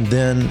 And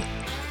then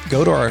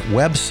go to our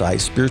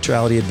website,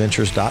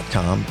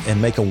 spiritualityadventures.com,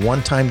 and make a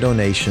one-time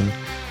donation,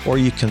 or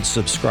you can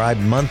subscribe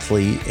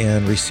monthly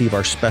and receive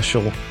our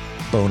special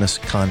bonus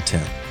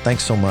content.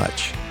 Thanks so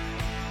much.